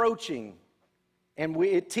approaching, and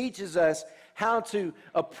it teaches us how to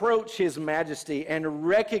approach His majesty and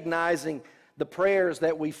recognizing the prayers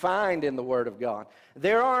that we find in the Word of God.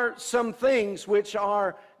 There are some things which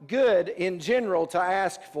are good in general to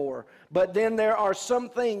ask for, but then there are some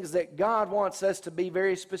things that God wants us to be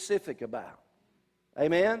very specific about.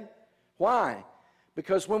 Amen? Why?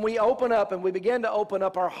 Because when we open up and we begin to open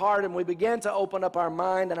up our heart and we begin to open up our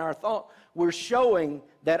mind and our thought, we're showing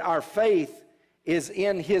that our faith is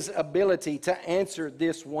in His ability to answer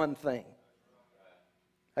this one thing.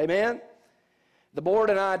 Amen? The board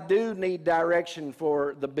and I do need direction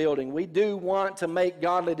for the building. We do want to make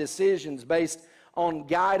godly decisions based on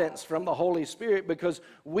guidance from the Holy Spirit because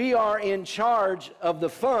we are in charge of the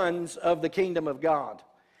funds of the kingdom of God.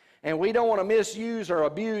 And we don't want to misuse or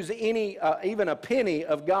abuse any, even a penny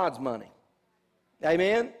of God's money.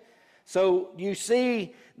 Amen? So you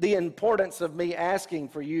see the importance of me asking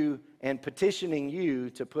for you and petitioning you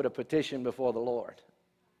to put a petition before the Lord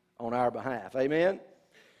on our behalf. Amen?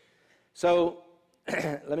 So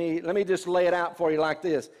let me just lay it out for you like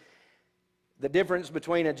this. The difference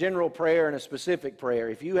between a general prayer and a specific prayer.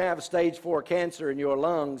 If you have stage 4 cancer in your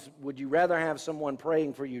lungs, would you rather have someone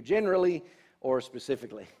praying for you generally or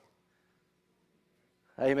specifically?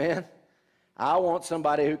 Amen? I want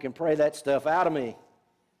somebody who can pray that stuff out of me.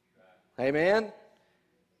 Amen?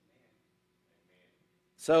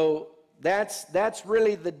 So that's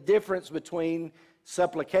really the difference between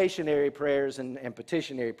supplicationary prayers and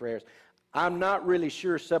petitionary prayers. I'm not really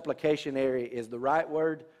sure supplicationary is the right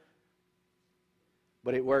word,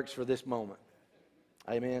 but it works for this moment.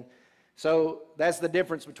 Amen? So that's the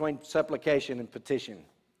difference between supplication and petition.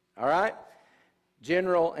 All right?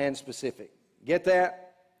 General and specific. Get that?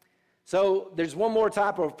 So there's one more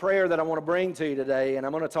type of prayer that I want to bring to you today, and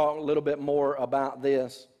I'm going to talk a little bit more about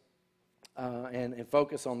this and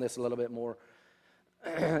focus on this a little bit more,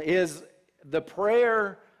 is the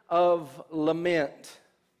prayer of lament.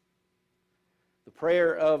 The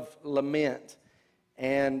prayer of lament.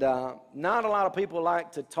 And not a lot of people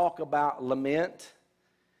like to talk about lament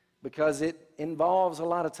because it involves a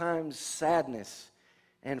lot of times sadness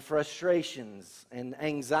and frustrations and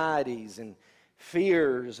anxieties and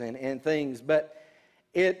fears and things. But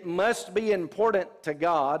it must be important to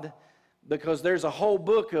God because there's a whole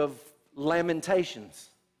book of lamentations.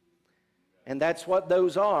 And that's what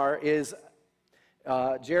those are, is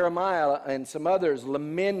Jeremiah and some others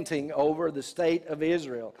lamenting over the state of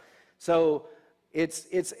Israel. So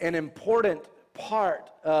it's an important part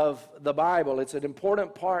of the Bible. It's an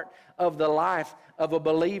important part of the life of a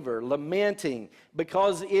believer, lamenting,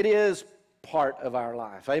 because it is part of our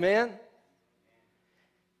life. Amen?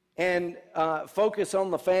 And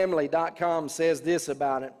FocusOnTheFamily.com says this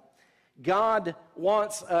about it. God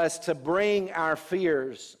wants us to bring our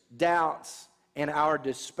fears, doubts, and our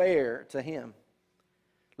despair to Him.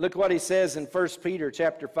 Look what he says in 1 Peter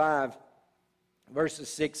chapter 5, verses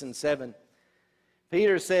 6 and 7.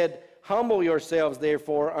 Peter said, "Humble yourselves,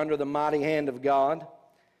 therefore, under the mighty hand of God,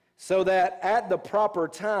 so that at the proper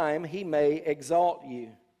time He may exalt you,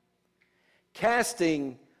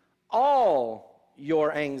 casting all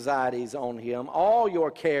your anxieties on Him, all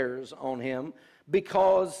your cares on Him,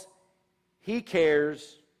 because He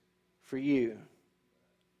cares for you."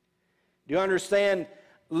 Do you understand?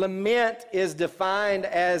 Lament is defined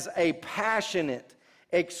as a passionate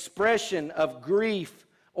expression of grief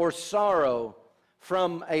or sorrow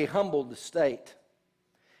from a humbled state.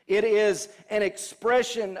 It is an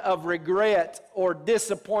expression of regret or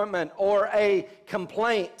disappointment or a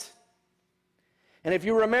complaint. And if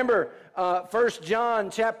you remember 1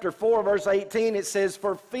 John chapter 4, verse 18, it says,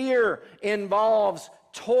 "For fear involves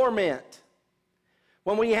torment."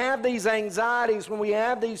 When we have these anxieties, when we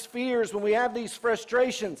have these fears, when we have these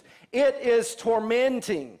frustrations, it is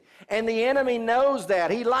tormenting. And the enemy knows that.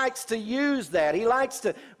 He likes to use that. He likes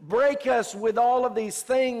to break us with all of these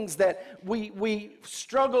things that we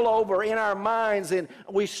struggle over in our minds and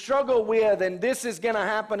we struggle with, and this is going to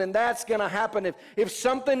happen and that's going to happen if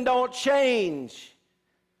something don't change.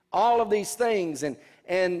 All of these things.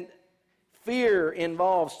 And fear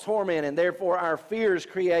involves torment, and therefore our fears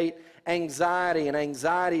create anxiety, and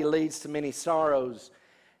anxiety leads to many sorrows.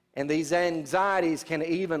 And these anxieties can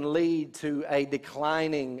even lead to a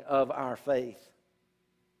declining of our faith,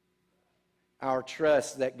 our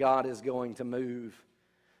trust that God is going to move,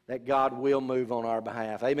 that God will move on our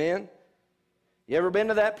behalf. Amen? You ever been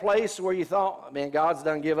to that place where you thought, man, God's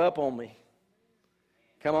done give up on me?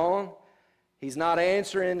 Come on. He's not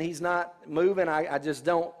answering. He's not moving. I just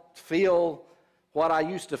don't feel what I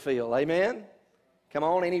used to feel. Amen? Come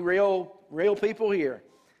on, any real people here?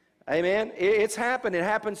 Amen? It's happened. It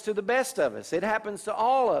happens to the best of us. It happens to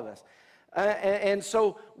all of us. And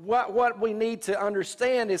so what we need to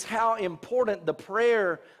understand is how important the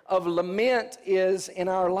prayer of lament is in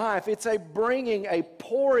our life. It's a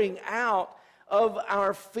pouring out of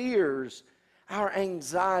our fears, our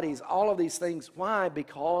anxieties, all of these things. Why?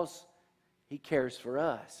 Because He cares for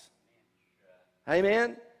us.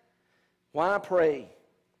 Amen? Why pray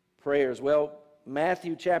prayers? Well,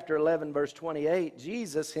 Matthew chapter 11, verse 28,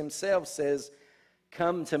 Jesus Himself says,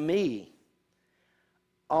 "Come to me,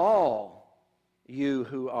 all you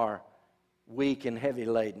who are weak and heavy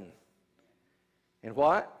laden. And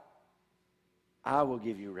what? I will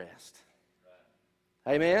give you rest."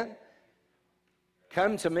 Amen?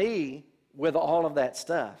 Come to me with all of that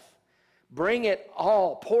stuff. Bring it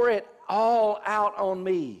all, pour it all out on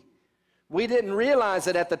me. We didn't realize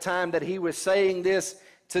it at the time that he was saying this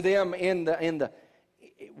to them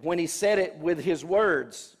when he said it with his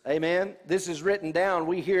words. Amen? This is written down.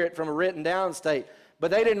 We hear it from a written down state.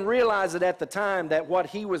 But they didn't realize it at the time that what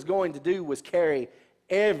he was going to do was carry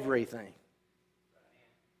everything.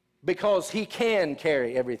 Because he can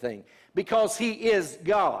carry everything. Because he is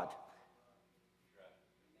God.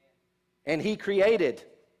 And he created.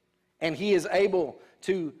 And he is able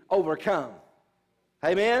to overcome.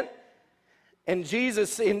 Amen? And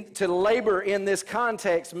Jesus, to labor in this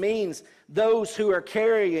context means those who are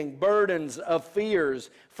carrying burdens of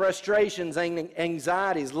fears, frustrations, and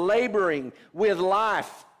anxieties, laboring with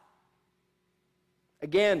life.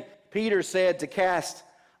 Again, Peter said to cast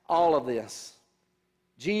all of this.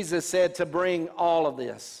 Jesus said to bring all of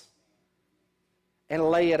this and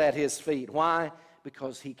lay it at his feet. Why?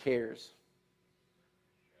 Because he cares.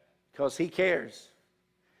 Because he cares.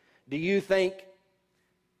 Do you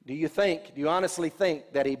honestly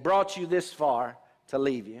think that he brought you this far to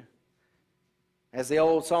leave you? As the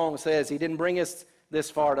old song says, he didn't bring us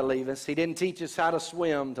this far to leave us. He didn't teach us how to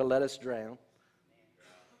swim to let us drown.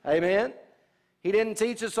 Amen? He didn't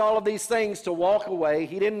teach us all of these things to walk away.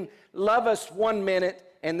 He didn't love us 1 minute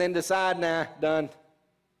and then decide, nah, done.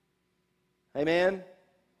 Amen?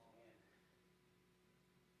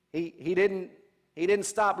 He didn't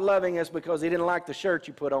stop loving us because he didn't like the shirt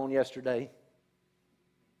you put on yesterday.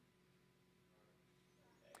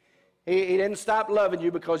 He didn't stop loving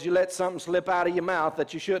you because you let something slip out of your mouth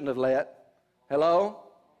that you shouldn't have let. Hello?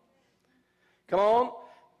 Come on.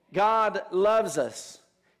 God loves us.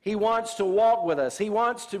 He wants to walk with us. He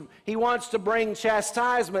wants to bring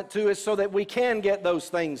chastisement to us so that we can get those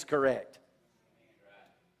things correct.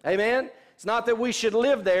 Amen? It's not that we should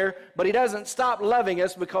live there, but he doesn't stop loving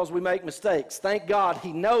us because we make mistakes. Thank God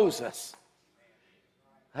he knows us.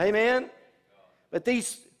 Amen? But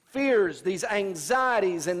these fears, these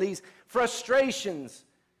anxieties, and these frustrations,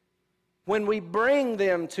 when we bring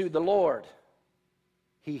them to the Lord,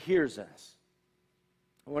 he hears us.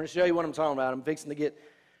 I want to show you what I'm talking about. I'm fixing to get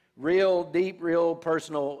real deep, real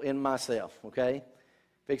personal in myself, okay?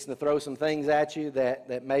 Fixing to throw some things at you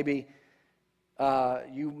that maybe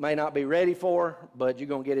you may not be ready for, but you're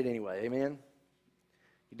going to get it anyway, amen?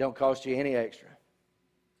 It don't cost you any extra.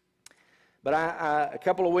 But a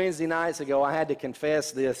couple of Wednesday nights ago, I had to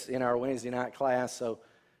confess this in our Wednesday night class, so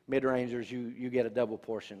mid-rangers, you get a double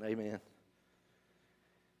portion, amen.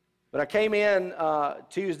 But I came in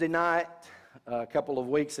Tuesday night a couple of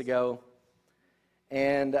weeks ago,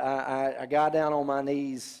 and I got down on my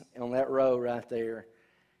knees on that row right there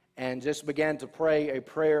and just began to pray a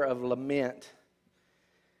prayer of lament.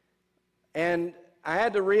 And I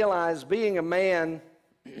had to realize, being a man,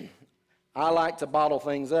 I like to bottle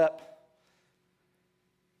things up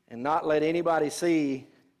and not let anybody see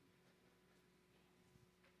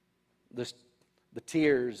the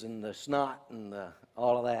tears and the snot and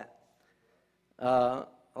all of that. I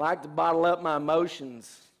like to bottle up my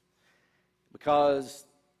emotions because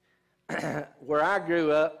where I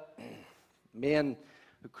grew up, men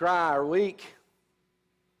who cry are weak.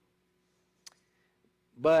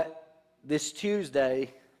 But this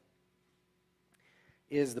Tuesday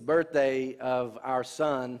is the birthday of our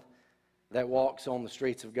son that walks on the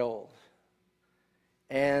streets of gold.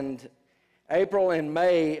 And April and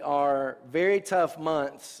May are very tough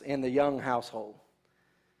months in the Young household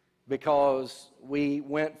because we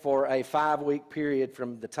went for a 5-week period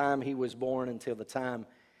from the time he was born until the time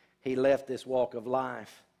he left this walk of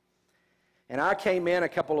life. And I came in a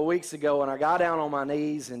couple of weeks ago and I got down on my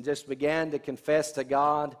knees and just began to confess to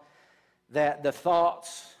God that the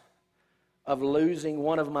thoughts of losing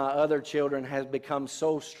one of my other children has become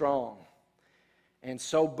so strong and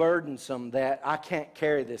so burdensome that I can't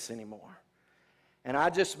carry this anymore. And I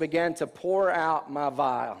just began to pour out my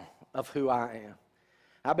vial of who I am.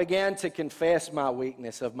 I began to confess my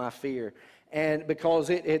weakness of my fear, and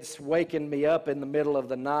because it's waking me up in the middle of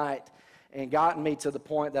the night and gotten me to the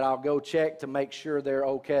point that I'll go check to make sure they're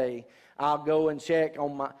okay. I'll go and check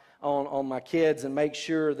on my kids and make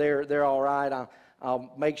sure they're all right.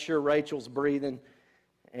 I'll make sure Rachel's breathing,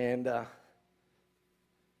 and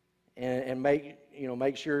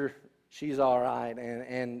make sure she's all right.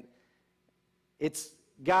 And it's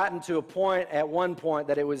gotten to a point at one point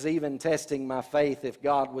that it was even testing my faith if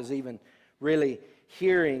God was even really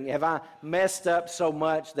hearing. Have I messed up so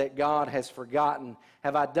much that God has forgotten?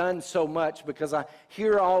 Have I done so much? Because I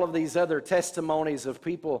hear all of these other testimonies of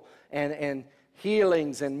people and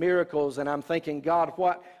healings and miracles, and I'm thinking, God,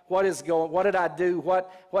 what what did I do?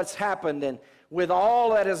 What's happened? And with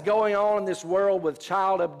all that is going on in this world with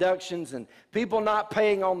child abductions and people not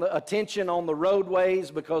paying attention on the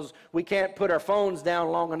roadways because we can't put our phones down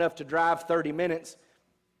long enough to drive 30 minutes.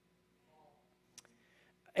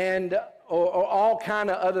 And or all kind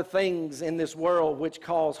of other things in this world which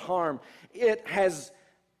cause harm. It has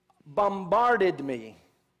bombarded me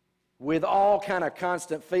with all kind of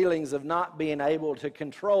constant feelings of not being able to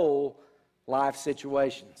control life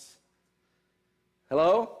situations.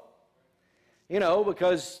 Hello? You know,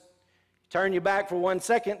 because you turn your back for 1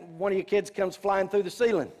 second, one of your kids comes flying through the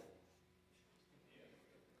ceiling.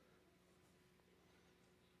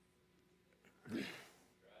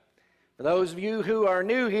 For those of you who are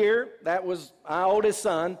new here, that was my oldest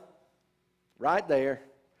son, right there,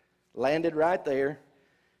 landed right there.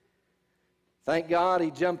 Thank God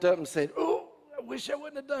he jumped up and said, "Oh, I wish I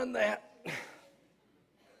wouldn't have done that."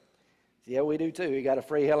 Yeah, we do too. He got a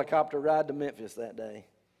free helicopter ride to Memphis that day.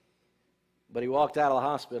 But he walked out of the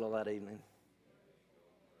hospital that evening.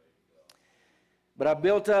 But I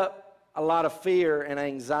built up a lot of fear and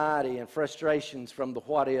anxiety and frustrations from the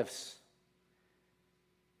what ifs,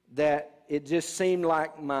 that it just seemed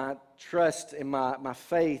like my trust and my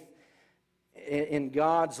faith in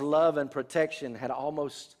God's love and protection had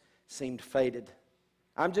almost seemed faded.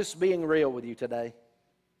 I'm just being real with you today.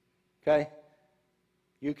 Okay?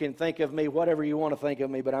 You can think of me whatever you want to think of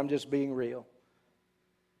me, but I'm just being real.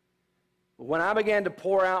 When I began to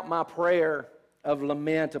pour out my prayer of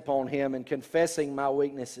lament upon Him and confessing my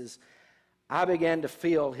weaknesses, I began to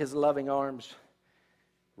feel His loving arms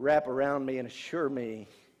wrap around me and assure me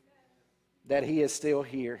that He is still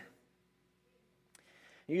here.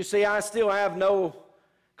 You see, I still have no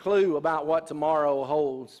clue about what tomorrow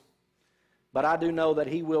holds, but I do know that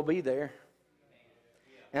He will be there.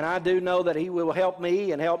 And I do know that He will help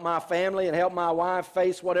me and help my family and help my wife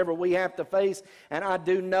face whatever we have to face. And I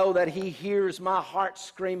do know that He hears my heart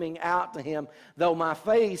screaming out to Him, though my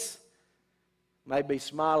face may be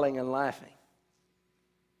smiling and laughing.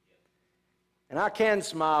 And I can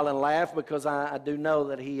smile and laugh because I do know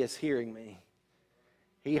that He is hearing me.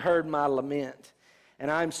 He heard my lament. And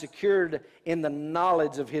I'm secured in the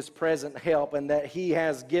knowledge of His present help and that He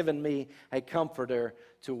has given me a comforter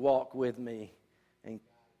to walk with me.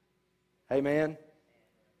 Amen.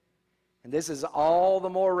 And this is all the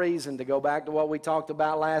more reason to go back to what we talked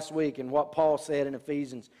about last week and what Paul said in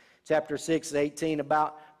Ephesians chapter 6:18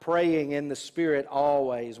 about praying in the Spirit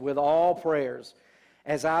always with all prayers.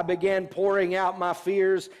 As I began pouring out my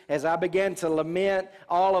fears, as I began to lament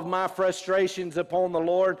all of my frustrations upon the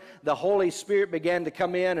Lord, the Holy Spirit began to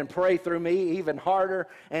come in and pray through me even harder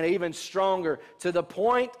and even stronger, to the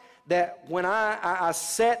point that when I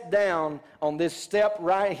sat down on this step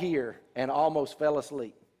right here and almost fell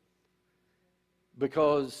asleep,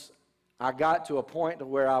 because I got to a point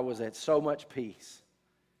where I was at so much peace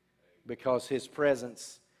because His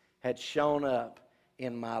presence had shown up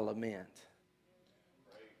in my lament.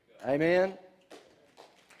 Amen?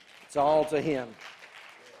 It's all to Him.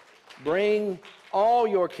 Bring all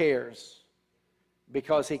your cares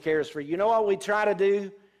because He cares for you. You know what we try to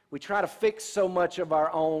do? We try to fix so much of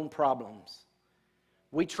our own problems.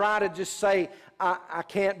 We try to just say, I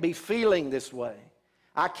can't be feeling this way.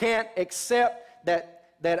 I can't accept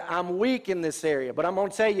that I'm weak in this area. But I'm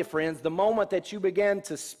going to tell you, friends, the moment that you begin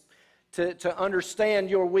to understand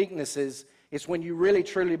your weaknesses is when you really,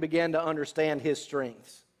 truly begin to understand His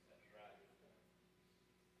strengths.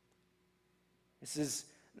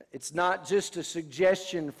 It's not just a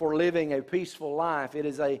suggestion for living a peaceful life. It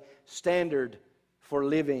is a standard for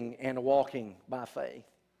living and walking by faith.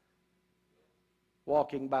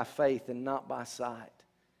 Walking by faith and not by sight.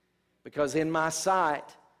 Because in my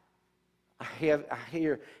sight, I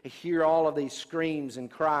hear all of these screams and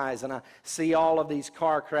cries, and I see all of these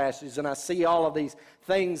car crashes, and I see all of these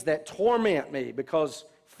things that torment me, because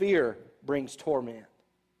fear brings torment.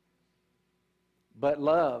 But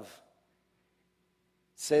love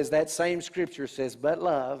says, that same scripture says, but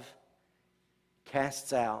love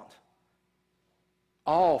casts out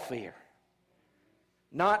all fear.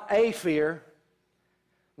 Not a fear,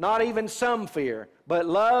 not even some fear, but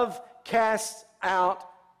love casts out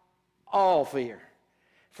all fear.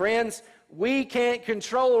 Friends, we can't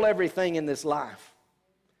control everything in this life.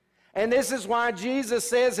 And this is why Jesus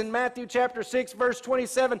says in Matthew chapter 6, verse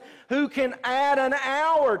 27, who can add an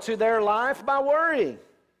hour to their life by worrying?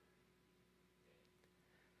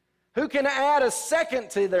 Who can add a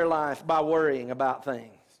second to their life by worrying about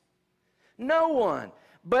things? No one.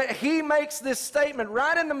 But he makes this statement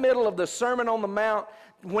right in the middle of the Sermon on the Mount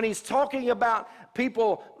when he's talking about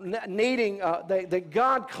people needing, that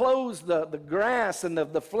God clothes the grass and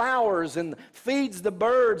the flowers and feeds the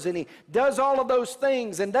birds, and he does all of those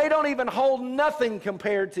things, and they don't even hold nothing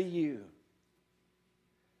compared to you.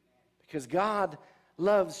 Because God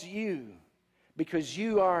loves you, because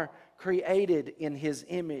you are created in his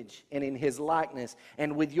image and in his likeness,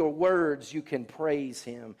 and with your words you can praise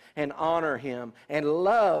him and honor him and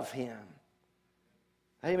love him.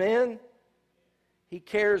 Amen? He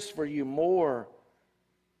cares for you more.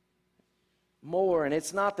 And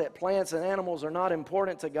it's not that plants and animals are not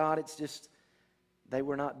important to God, it's just they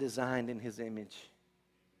were not designed in his image.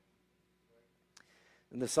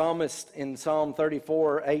 And the psalmist in Psalm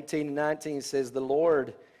 34, 18 and 19 says, "The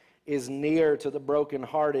Lord is near to the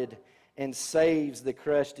brokenhearted and saves the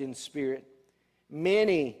crushed in spirit.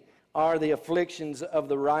 Many are the afflictions of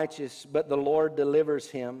the righteous, but the Lord delivers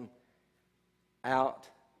him out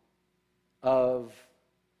of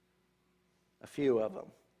a few of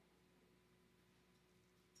them."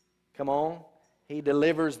 Come on. He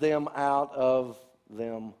delivers them out of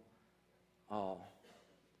them all.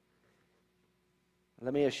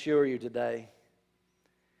 Let me assure you today,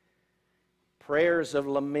 prayers of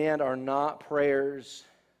lament are not prayers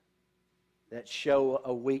that show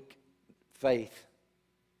a weak faith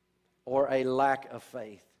or a lack of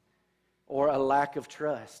faith or a lack of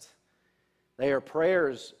trust. They are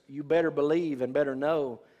prayers, you better believe and better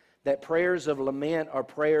know, that prayers of lament are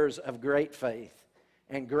prayers of great faith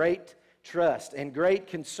and great trust and great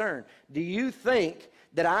concern. Do you think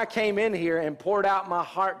that I came in here and poured out my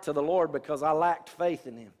heart to the Lord because I lacked faith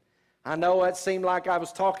in him? I know it seemed like I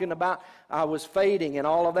was talking about I was fading and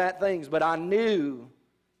all of that things, but I knew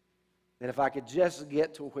that if I could just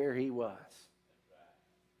get to where he was.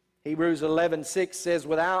 Hebrews 11:6 says,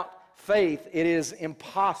 "Without faith it is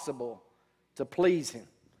impossible to please him.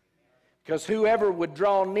 Because whoever would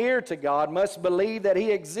draw near to God must believe that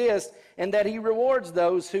he exists and that he rewards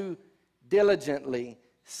those who diligently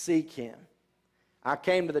seek him." I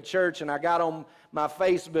came to the church and I got on my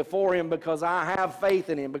face before him because I have faith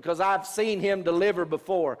in him, because I've seen him deliver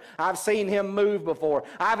before. I've seen him move before.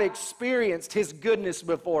 I've experienced his goodness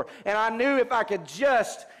before. And I knew if I could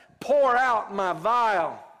just pour out my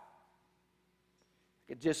vial, I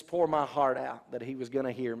could just pour my heart out, that he was going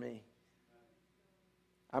to hear me.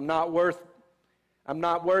 I'm not worth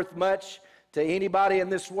much to anybody in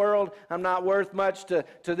this world. I'm not worth much to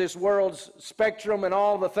this world's spectrum and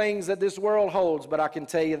all the things that this world holds. But I can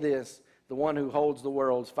tell you this, the one who holds the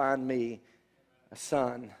world finds me a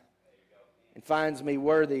son and finds me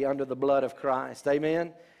worthy under the blood of Christ.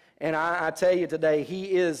 Amen? And I tell you today,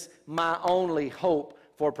 he is my only hope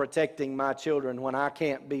for protecting my children when I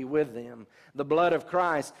can't be with them. The blood of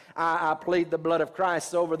Christ, I plead the blood of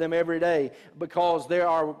Christ over them every day, because there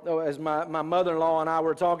are, as my mother-in-law and I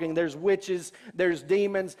were talking, there's witches, there's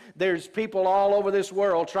demons, there's people all over this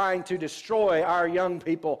world trying to destroy our young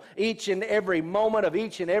people each and every moment of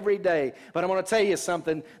each and every day. But I'm going to tell you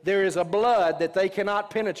something, there is a blood that they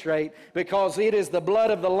cannot penetrate, because it is the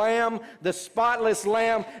blood of the Lamb, the spotless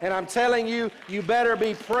Lamb, and I'm telling you, you better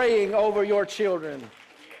be praying over your children.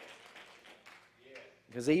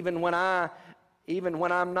 Because even when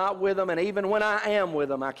I'm not with them, and even when I am with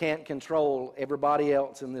them, I can't control everybody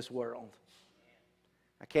else in this world.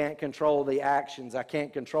 I can't control the actions. I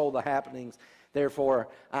can't control the happenings. Therefore,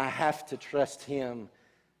 I have to trust him,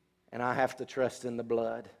 and I have to trust in the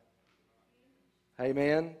blood.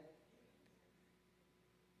 Amen?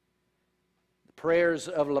 The prayers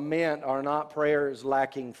of lament are not prayers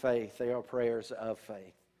lacking faith. They are prayers of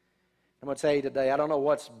faith. I'm going to tell you today, I don't know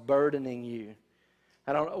what's burdening you.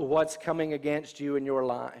 I don't know what's coming against you in your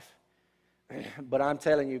life. But I'm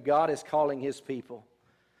telling you, God is calling his people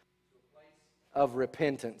of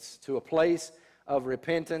repentance, to a place of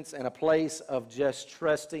repentance and a place of just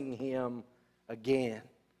trusting him again.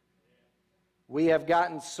 We have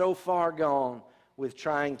gotten so far gone with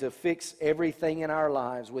trying to fix everything in our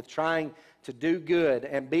lives, with trying to do good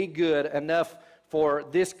and be good enough for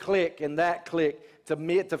this clique and that clique,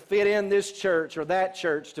 to fit in this church or that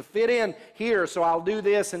church, to fit in here, so I'll do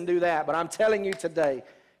this and do that. But I'm telling you today,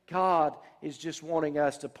 God is just wanting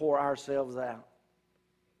us to pour ourselves out.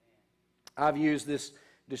 I've used this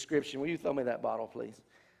description. Will you throw me that bottle, please?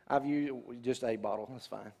 I've used just a bottle. That's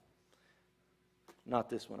fine. Not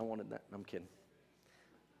this one. I wanted that. I'm kidding.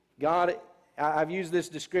 God, I've used this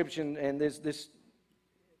description and this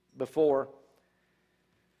before.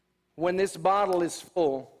 When this bottle is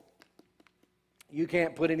full, you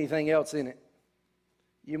can't put anything else in it.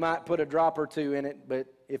 You might put a drop or two in it, but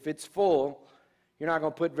if it's full, you're not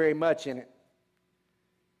going to put very much in it.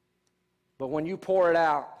 But when you pour it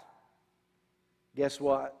out, guess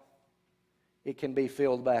what? It can be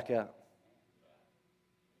filled back up.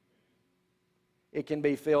 It can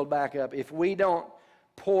be filled back up. If we don't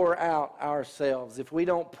pour out ourselves, if we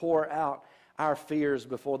don't pour out our fears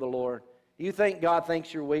before the Lord, you think God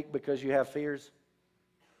thinks you're weak because you have fears?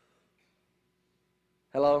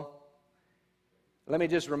 Hello? Let me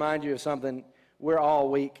just remind you of something. We're all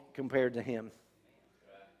weak compared to Him.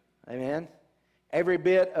 Amen? Every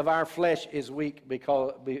bit of our flesh is weak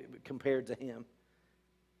compared to Him.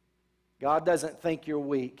 God doesn't think you're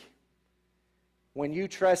weak. When you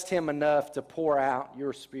trust Him enough to pour out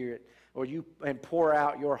your spirit and pour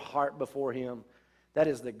out your heart before Him, that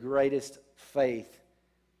is the greatest faith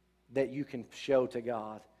that you can show to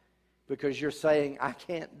God. Because you're saying, I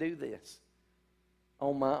can't do this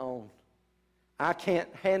on my own. I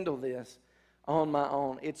can't handle this on my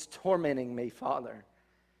own. It's tormenting me, Father.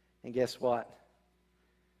 And guess what?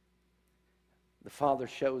 The Father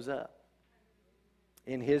shows up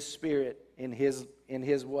in His Spirit, in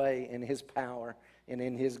His way, in His power, and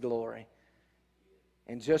in His glory.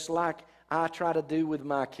 And just like I try to do with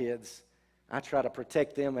my kids, I try to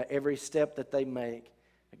protect them at every step that they make.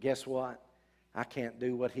 But guess what? I can't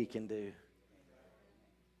do what He can do.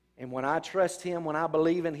 And when I trust Him, when I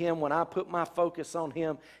believe in Him, when I put my focus on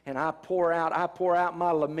Him, and I pour out my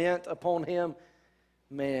lament upon Him,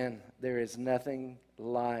 man, there is nothing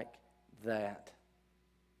like that.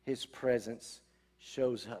 His presence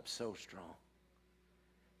shows up so strong.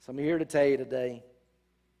 So I'm here to tell you today,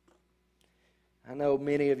 I know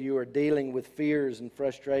many of you are dealing with fears and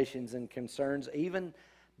frustrations and concerns, even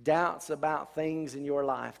doubts about things in your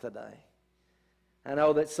life today. I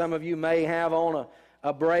know that some of you may have on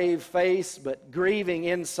a brave face, but grieving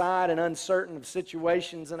inside and uncertain of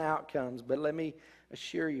situations and outcomes. But let me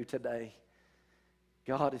assure you today,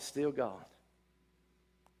 God is still God,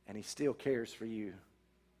 and He still cares for you.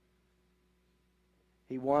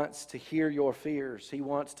 He wants to hear your fears. He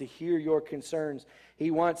wants to hear your concerns.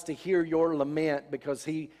 He wants to hear your lament because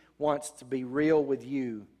He wants to be real with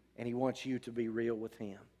you, and He wants you to be real with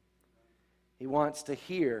Him. He wants to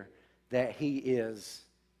hear that He is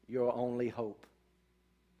your only hope.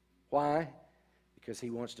 Why? Because He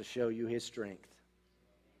wants to show you His strength.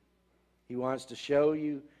 He wants to show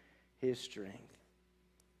you His strength.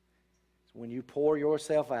 So when you pour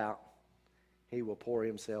yourself out, He will pour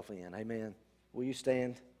Himself in. Amen. Will you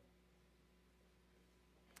stand?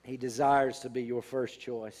 He desires to be your first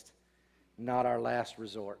choice, not our last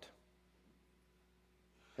resort.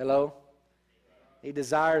 Hello? He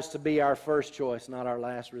desires to be our first choice, not our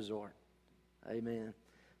last resort. Amen.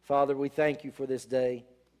 Father, we thank You for this day.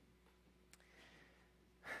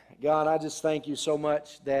 God, I just thank You so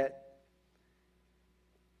much that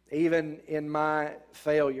even in my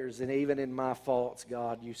failures and even in my faults,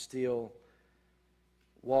 God, You still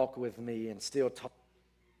walk with me and still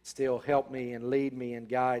help me and lead me and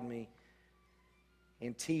guide me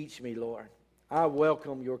and teach me, Lord. I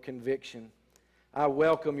welcome Your conviction. I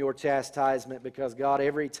welcome Your chastisement because, God,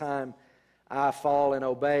 every time I fall and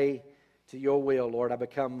obey to Your will, Lord, I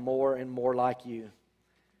become more and more like You.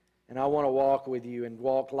 And I want to walk with You and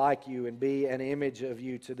walk like You and be an image of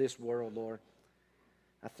You to this world, Lord.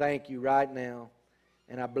 I thank You right now,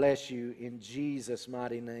 and I bless You in Jesus'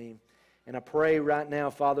 mighty name. And I pray right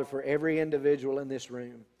now, Father, for every individual in this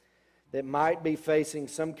room that might be facing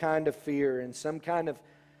some kind of fear and some kind of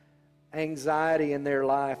anxiety in their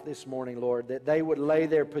life this morning, Lord, that they would lay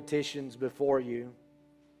their petitions before You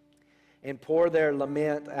and pour their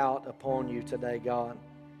lament out upon You today, God,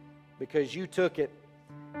 because You took it.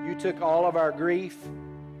 You took all of our grief,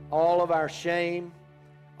 all of our shame,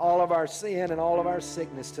 all of our sin, and all of our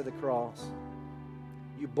sickness to the cross.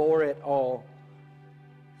 You bore it all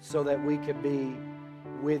so that we could be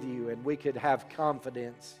with You and we could have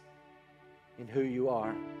confidence in who You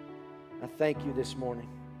are. I thank You this morning.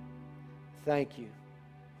 Thank You.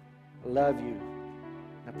 I love You.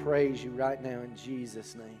 I praise You right now in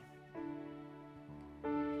Jesus' name.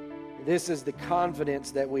 This is the confidence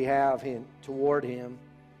that we have toward Him.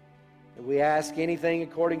 If we ask anything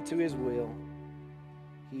according to His will,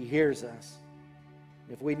 He hears us.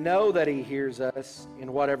 If we know that He hears us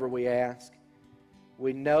in whatever we ask,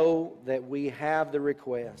 we know that we have the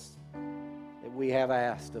request that we have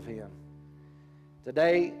asked of Him.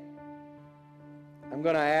 Today, I'm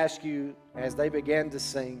going to ask you, as they begin to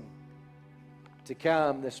sing, to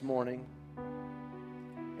come this morning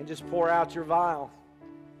and just pour out your vial.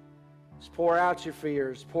 Just pour out your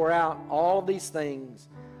fears. Pour out all these things,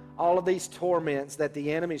 all of these torments that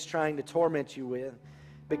the enemy's trying to torment you with,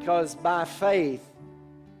 because by faith,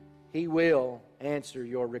 He will answer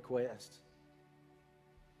your request.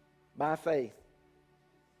 by faith.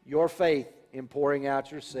 Your faith in pouring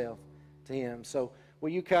out yourself to Him. So will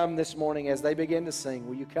you come this morning as they begin to sing?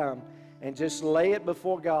 Will you come and just lay it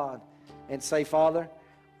before God and say, Father,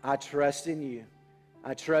 I trust in You.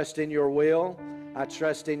 I trust in Your will. I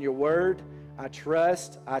trust in Your word. I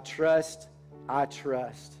trust.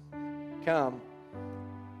 Come.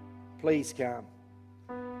 Please come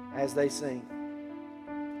as they sing.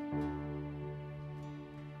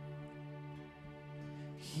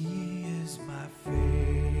 He is my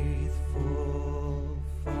faithful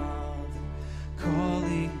Father,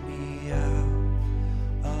 calling me out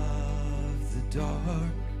of the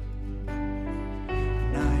dark.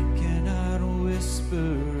 Night cannot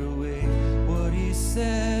whisper away what He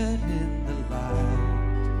said in the light.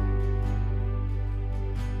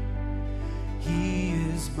 He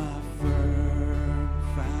is my firm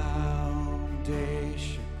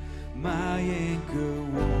foundation, my anchor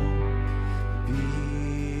won't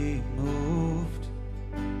be moved.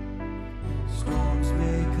 Storms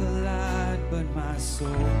may collide, but my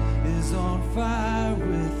soul is on fire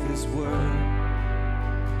with His word.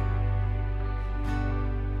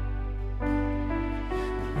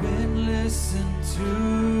 When listen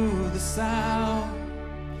to the sound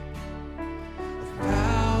of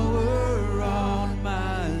power on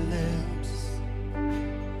my lips,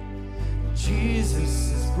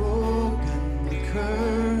 Jesus has broken the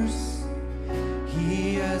curse.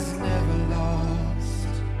 He has never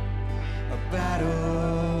lost a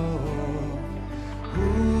battle.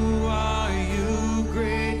 Who are you,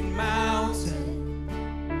 great mountain,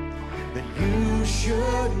 that you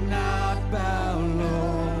should not bow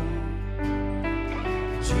low?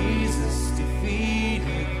 Jesus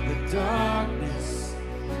defeated the darkness.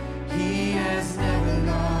 He has never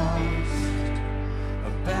lost a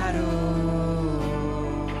battle.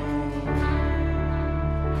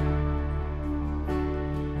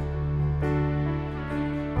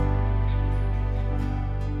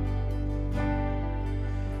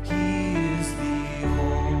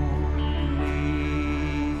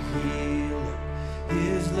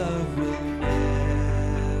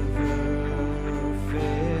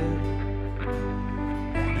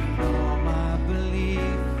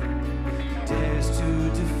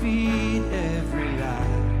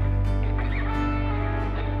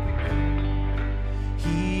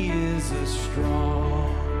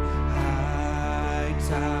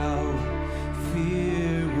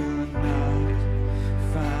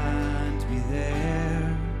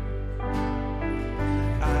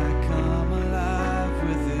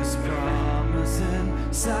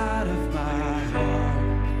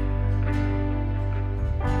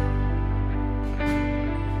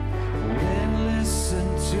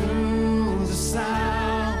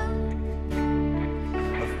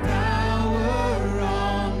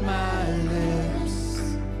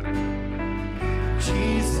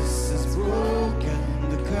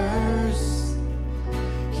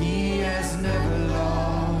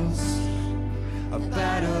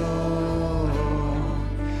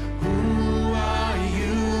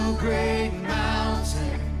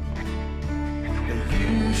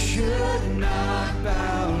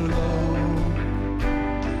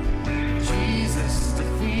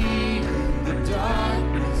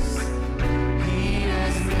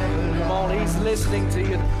 Listening to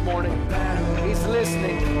you this morning. He's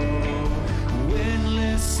listening. When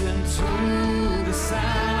listen to the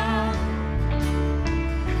sound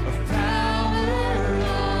of power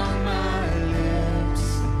on my lips,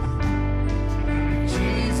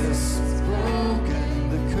 Jesus has broken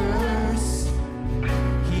the curse.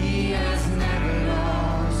 He has never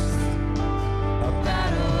lost a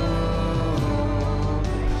battle.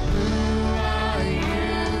 Who are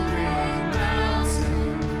you, great mountain?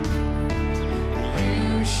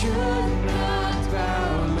 You should not bow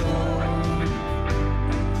low.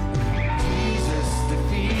 Jesus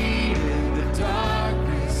defeated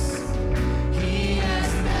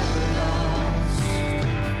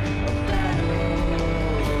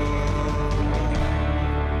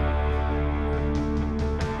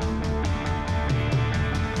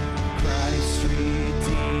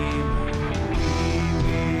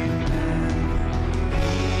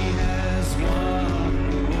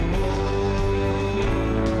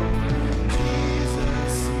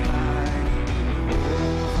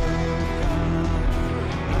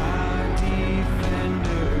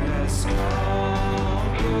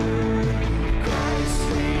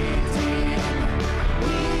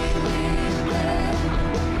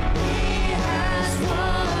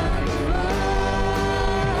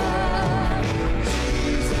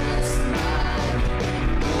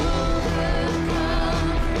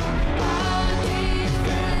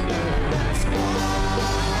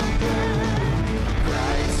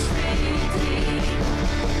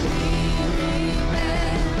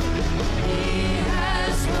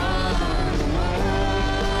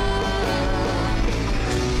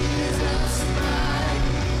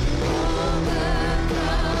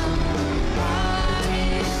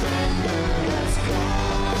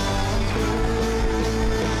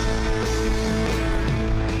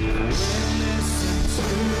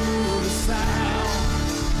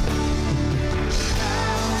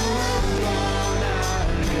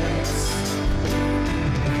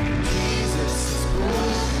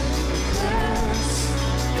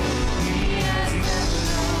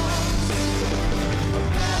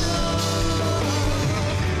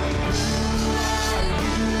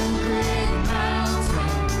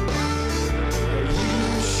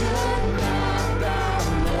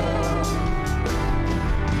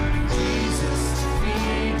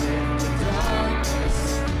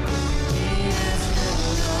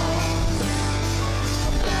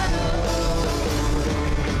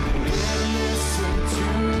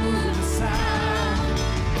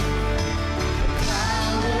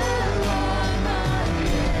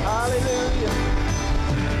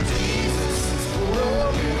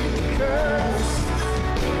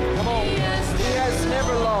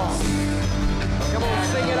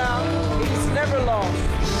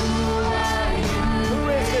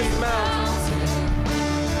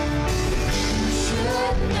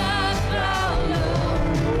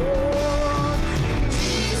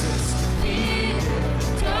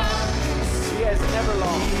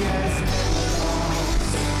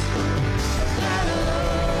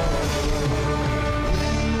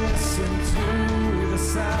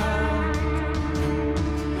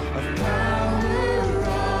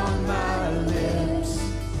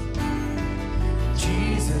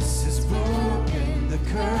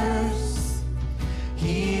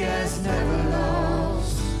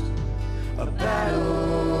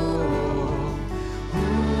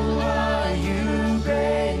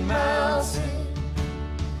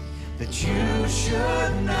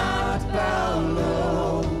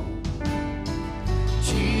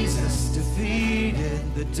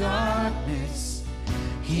darkness.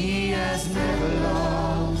 He has never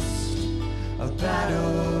lost a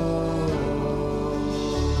battle.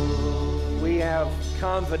 We have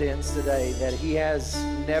confidence today that He has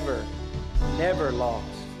never lost.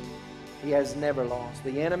 He has never lost.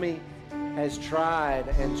 The enemy has tried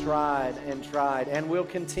and tried and tried and will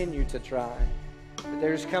continue to try. But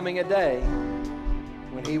there's coming a day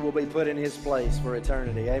when he will be put in his place for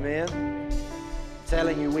eternity. Amen? I'm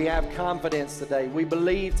telling you, we have confidence today. We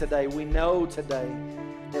believe today. We know today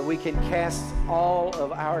that we can cast all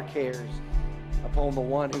of our cares upon the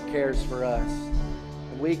one who cares for us.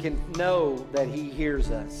 And we can know that He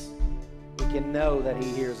hears us. We can know that He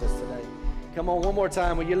hears us today. Come on, one more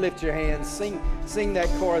time. Will you lift your hands? Sing that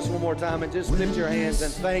chorus one more time and just lift your hands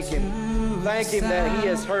and thank Him. Thank Him that He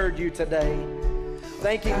has heard you today.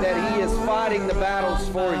 Thank Him that He is fighting the battles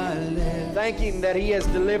for you. Thank Him that He has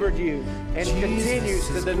delivered you and continues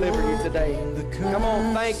to deliver you today. Come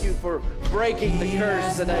on, thank you for breaking the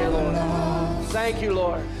curse today, Lord. Thank you,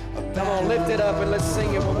 Lord. Come on, lift it up and let's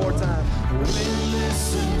sing it one more time.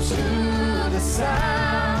 Listen to the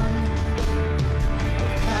sound.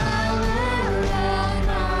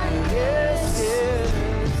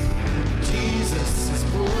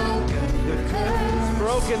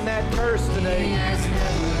 Broken that curse today. You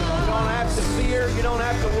don't have to fear. You don't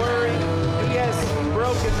have to worry. He has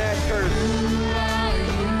broken that curse.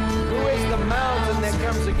 Who is the mountain that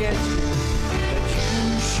comes against you? That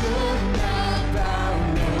you should not bow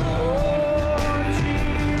low.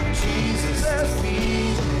 Jesus,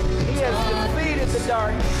 He has defeated the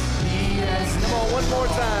darkness. Come on, one more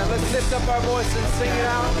time. Let's lift up our voice and sing it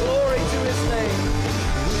out. Glory to His name.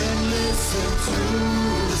 Listen to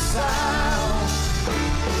the sound.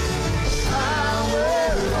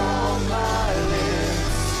 Power on my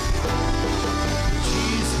lips.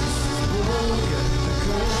 Jesus has broken the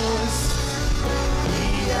curse. He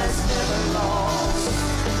has never lost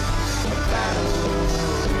a battle.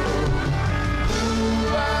 Who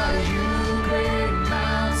are you, great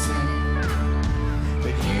mountain,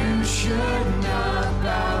 that you should not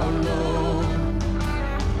bow low?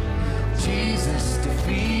 Jesus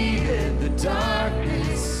defeated the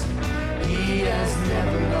darkness. He has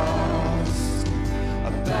never lost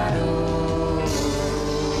a battle.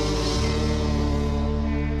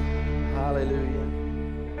 Hallelujah.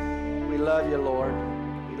 We love you, Lord.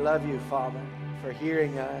 We love you, Father, for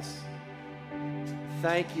hearing us.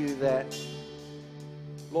 Thank you that,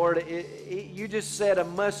 Lord, you just said a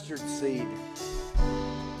mustard seed.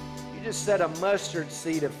 You just said a mustard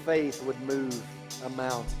seed of faith would move a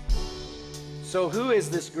mountain. So who is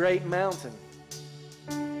this great mountain?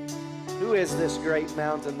 Who is this great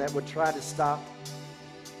mountain that would try to stop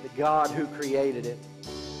the God who created it?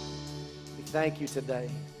 We thank you today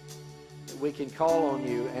that we can call on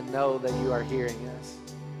you and know that you are hearing us.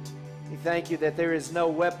 We thank you that there is no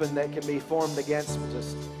weapon that can be formed against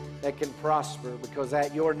us that can prosper, because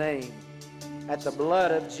at your name, at the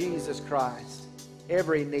blood of Jesus Christ,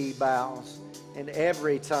 every knee bows and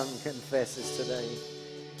every tongue confesses today.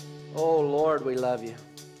 Oh, Lord, we love you.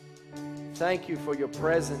 Thank you for your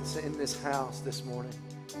presence in this house this morning.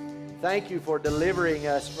 Thank you for delivering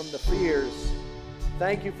us from the fears.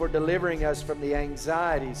 Thank you for delivering us from the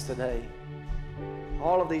anxieties today.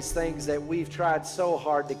 All of these things that we've tried so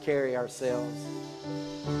hard to carry ourselves.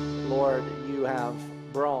 Lord, you have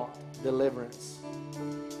brought deliverance.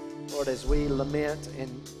 Lord, as we lament and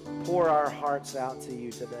pour our hearts out to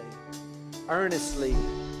you today, earnestly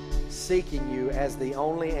seeking you as the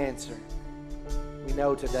only answer, we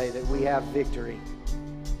know today that we have victory.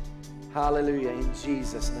 Hallelujah, in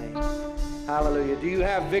Jesus' name. Hallelujah. Do you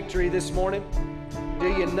have victory this morning? Do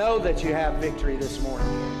you know that you have victory this morning?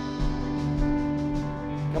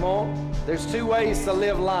 Come on. There's two ways to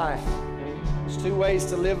live life. There's two ways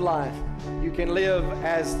to live life. You can live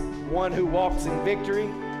as one who walks in victory,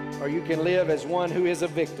 or you can live as one who is a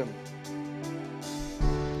victim.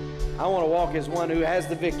 I want to walk as one who has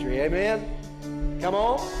the victory. Amen? Come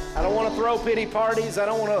on. I don't want to throw pity parties. I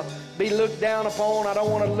don't want to be looked down upon. I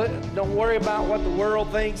don't worry about what the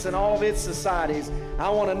world thinks and all of its societies. I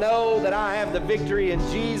want to know that I have the victory in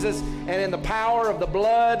Jesus and in the power of the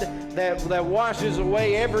blood that washes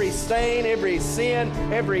away every stain, every sin,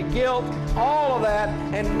 every guilt, all of that,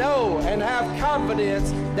 and know and have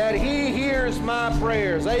confidence that He hears my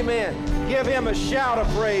prayers. Amen. Give Him a shout of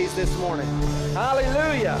praise this morning.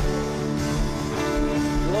 Hallelujah.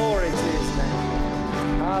 Glory to His name.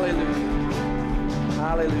 Hallelujah.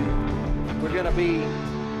 Hallelujah. We're going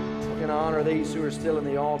to honor these who are still in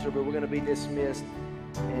the altar, but we're going to be dismissed.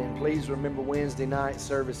 And please remember Wednesday night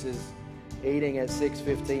services, eating at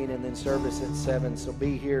 6:15 and then service at 7. So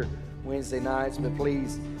be here Wednesday nights, but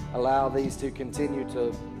please allow these to continue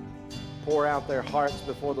to pour out their hearts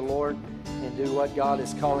before the Lord and do what God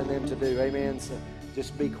is calling them to do. Amen. So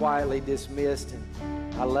just be quietly dismissed.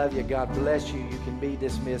 And I love you. God bless you. You can be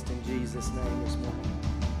dismissed in Jesus' name this morning.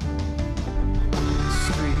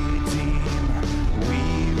 Street team, we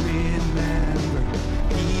remember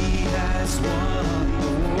He has won.